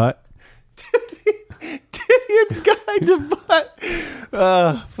Guide to Butt. Tittiot's Guide to Butt.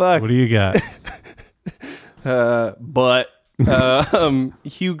 Fuck. What do you got? Butt.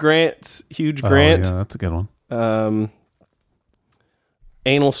 Hugh Grant's Huge Grant. Oh, yeah, that's a good one.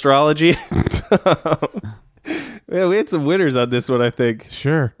 Anal astrology. Yeah, we had some winners on this one, I think.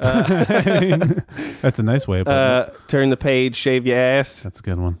 Sure. That's a nice way of putting it. Turn the page, shave your ass. That's a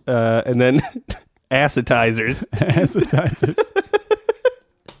good one. And then acetizers. Acetizers.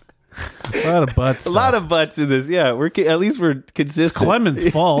 A lot of butts. A lot of butts in this. Yeah, at least we're consistent. It's Clement's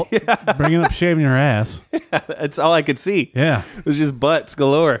fault. Bringing up shaving your ass. That's all I could see. Yeah. It was just butts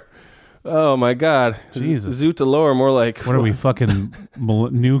galore. Oh, my God. Jesus. Zoot galore, more like... What are we, fucking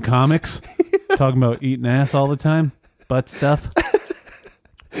new comics? Talking about eating ass all the time? Butt stuff?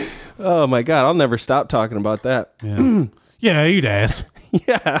 Oh, my God. I'll never stop talking about that. Yeah. Yeah, eat ass.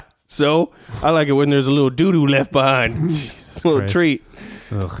 Yeah. So, I like it when there's a little doo-doo left behind. Jesus a little Christ. treat.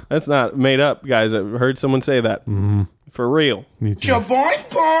 Ugh. That's not made up, guys. I've heard someone say that. Mm-hmm. For real. Me too.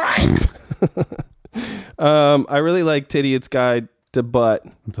 I really like Tittiot's Guide to Butt.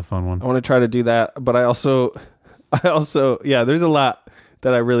 It's a fun one. I want to try to do that, but I also, yeah, there's a lot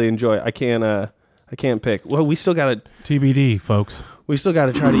that I really enjoy. I can't pick. Well, we still got to TBD, folks. We still got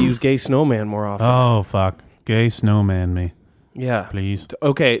to try to use Gay Snowman more often. Oh, fuck. Gay snowman me. Yeah. Please.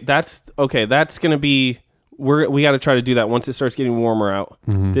 Okay, that's going to be we got to try to do that once it starts getting warmer out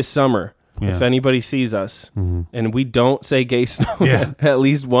this summer. Yeah. If anybody sees us and we don't say Gay Snowman at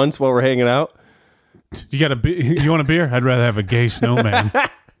least once while we're hanging out. You want a beer? I'd rather have a gay snowman.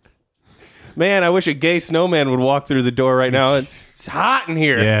 Man, I wish a gay snowman would walk through the door right now. It's hot in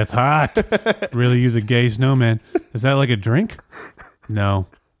here. Yeah, it's hot. Really use a gay snowman. Is that like a drink? No.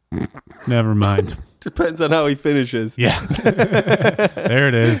 Never mind. Depends on how he finishes. Yeah. There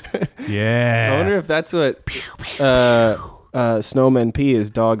it is. Yeah. I wonder if that's what snowmen pee is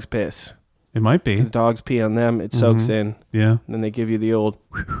dog's piss. It might be. Dogs pee on them. It soaks in. Yeah. And then they give you the old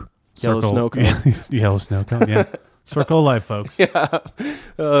yellow snow cone. Yellow snow cone, yeah. Circle of life, folks. Yeah.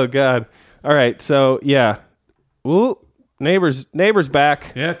 Oh, God. All right. So, yeah. Ooh, neighbor's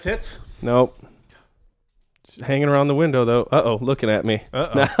back. Yeah, tits. Nope. She's hanging around the window, though. Uh-oh, looking at me.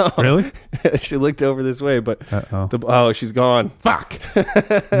 Uh-oh. Really? She looked over this way, but... Uh-oh. She's gone. Fuck!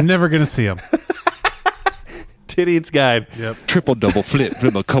 Never gonna see him. Titty guide. Yep. Triple double flip,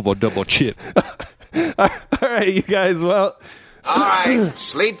 flip couple double chip. All right, you guys, well... All right,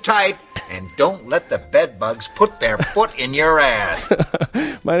 sleep tight, and don't let the bed bugs put their foot in your ass.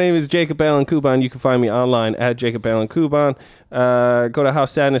 My name is Jacob Allen Kuban. You can find me online at Jacob Allen Kuban. Go to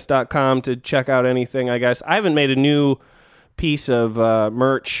howsadness.com to check out anything, I guess. I haven't made a new piece of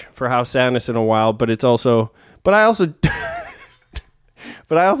merch for House Sadness in a while, but it's also... But I also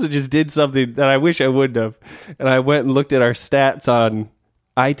just did something that I wish I wouldn't have. And I went and looked at our stats on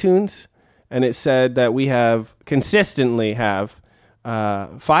iTunes, and it said that we consistently have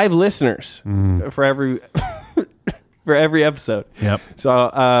 5 listeners for every episode. Yep.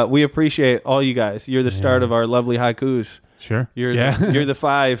 So we appreciate all you guys. You're the start of our lovely haikus. Sure. You're the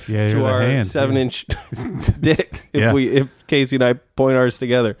 5 Yeah, to you're the our hand, 7-inch dick. If Casey and I point ours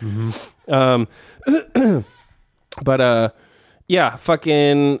together. But yeah,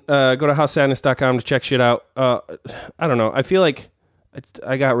 fucking go to howsadness.com to check shit out. I don't know. I feel like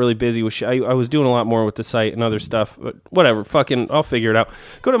I got really busy with shit. I was doing a lot more with the site and other stuff, but whatever. Fucking, I'll figure it out.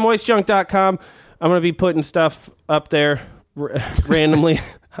 Go to moistjunk.com. I'm going to be putting stuff up there randomly.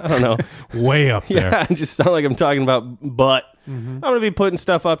 I don't know. Way up there. Yeah, I just sound like I'm talking about butt. I'm going to be putting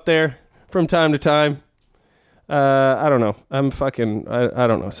stuff up there from time to time. I don't know. I'm fucking, I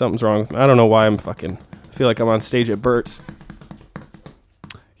don't know. Something's wrong. I don't know why I feel like I'm on stage at Burt's.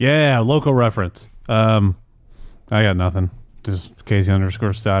 Yeah, local reference. I got nothing. Just Casey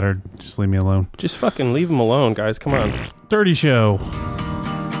 _Stoddard. Just leave me alone. Just fucking leave him alone, guys. Come on. Dirty Show.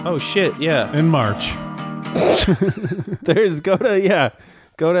 Oh, shit. Yeah. In March. Go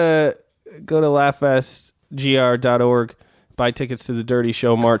to laughfestgr.org. Buy tickets to the Dirty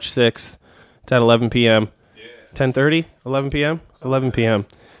Show March 6th. It's at 11 p.m. 10:30? 11 p.m.? 11 p.m.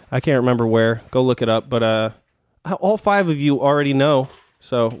 I can't remember where. Go look it up. But all 5 of you already know.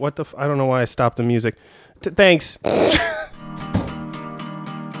 So what I don't know why I stopped the music. Thanks.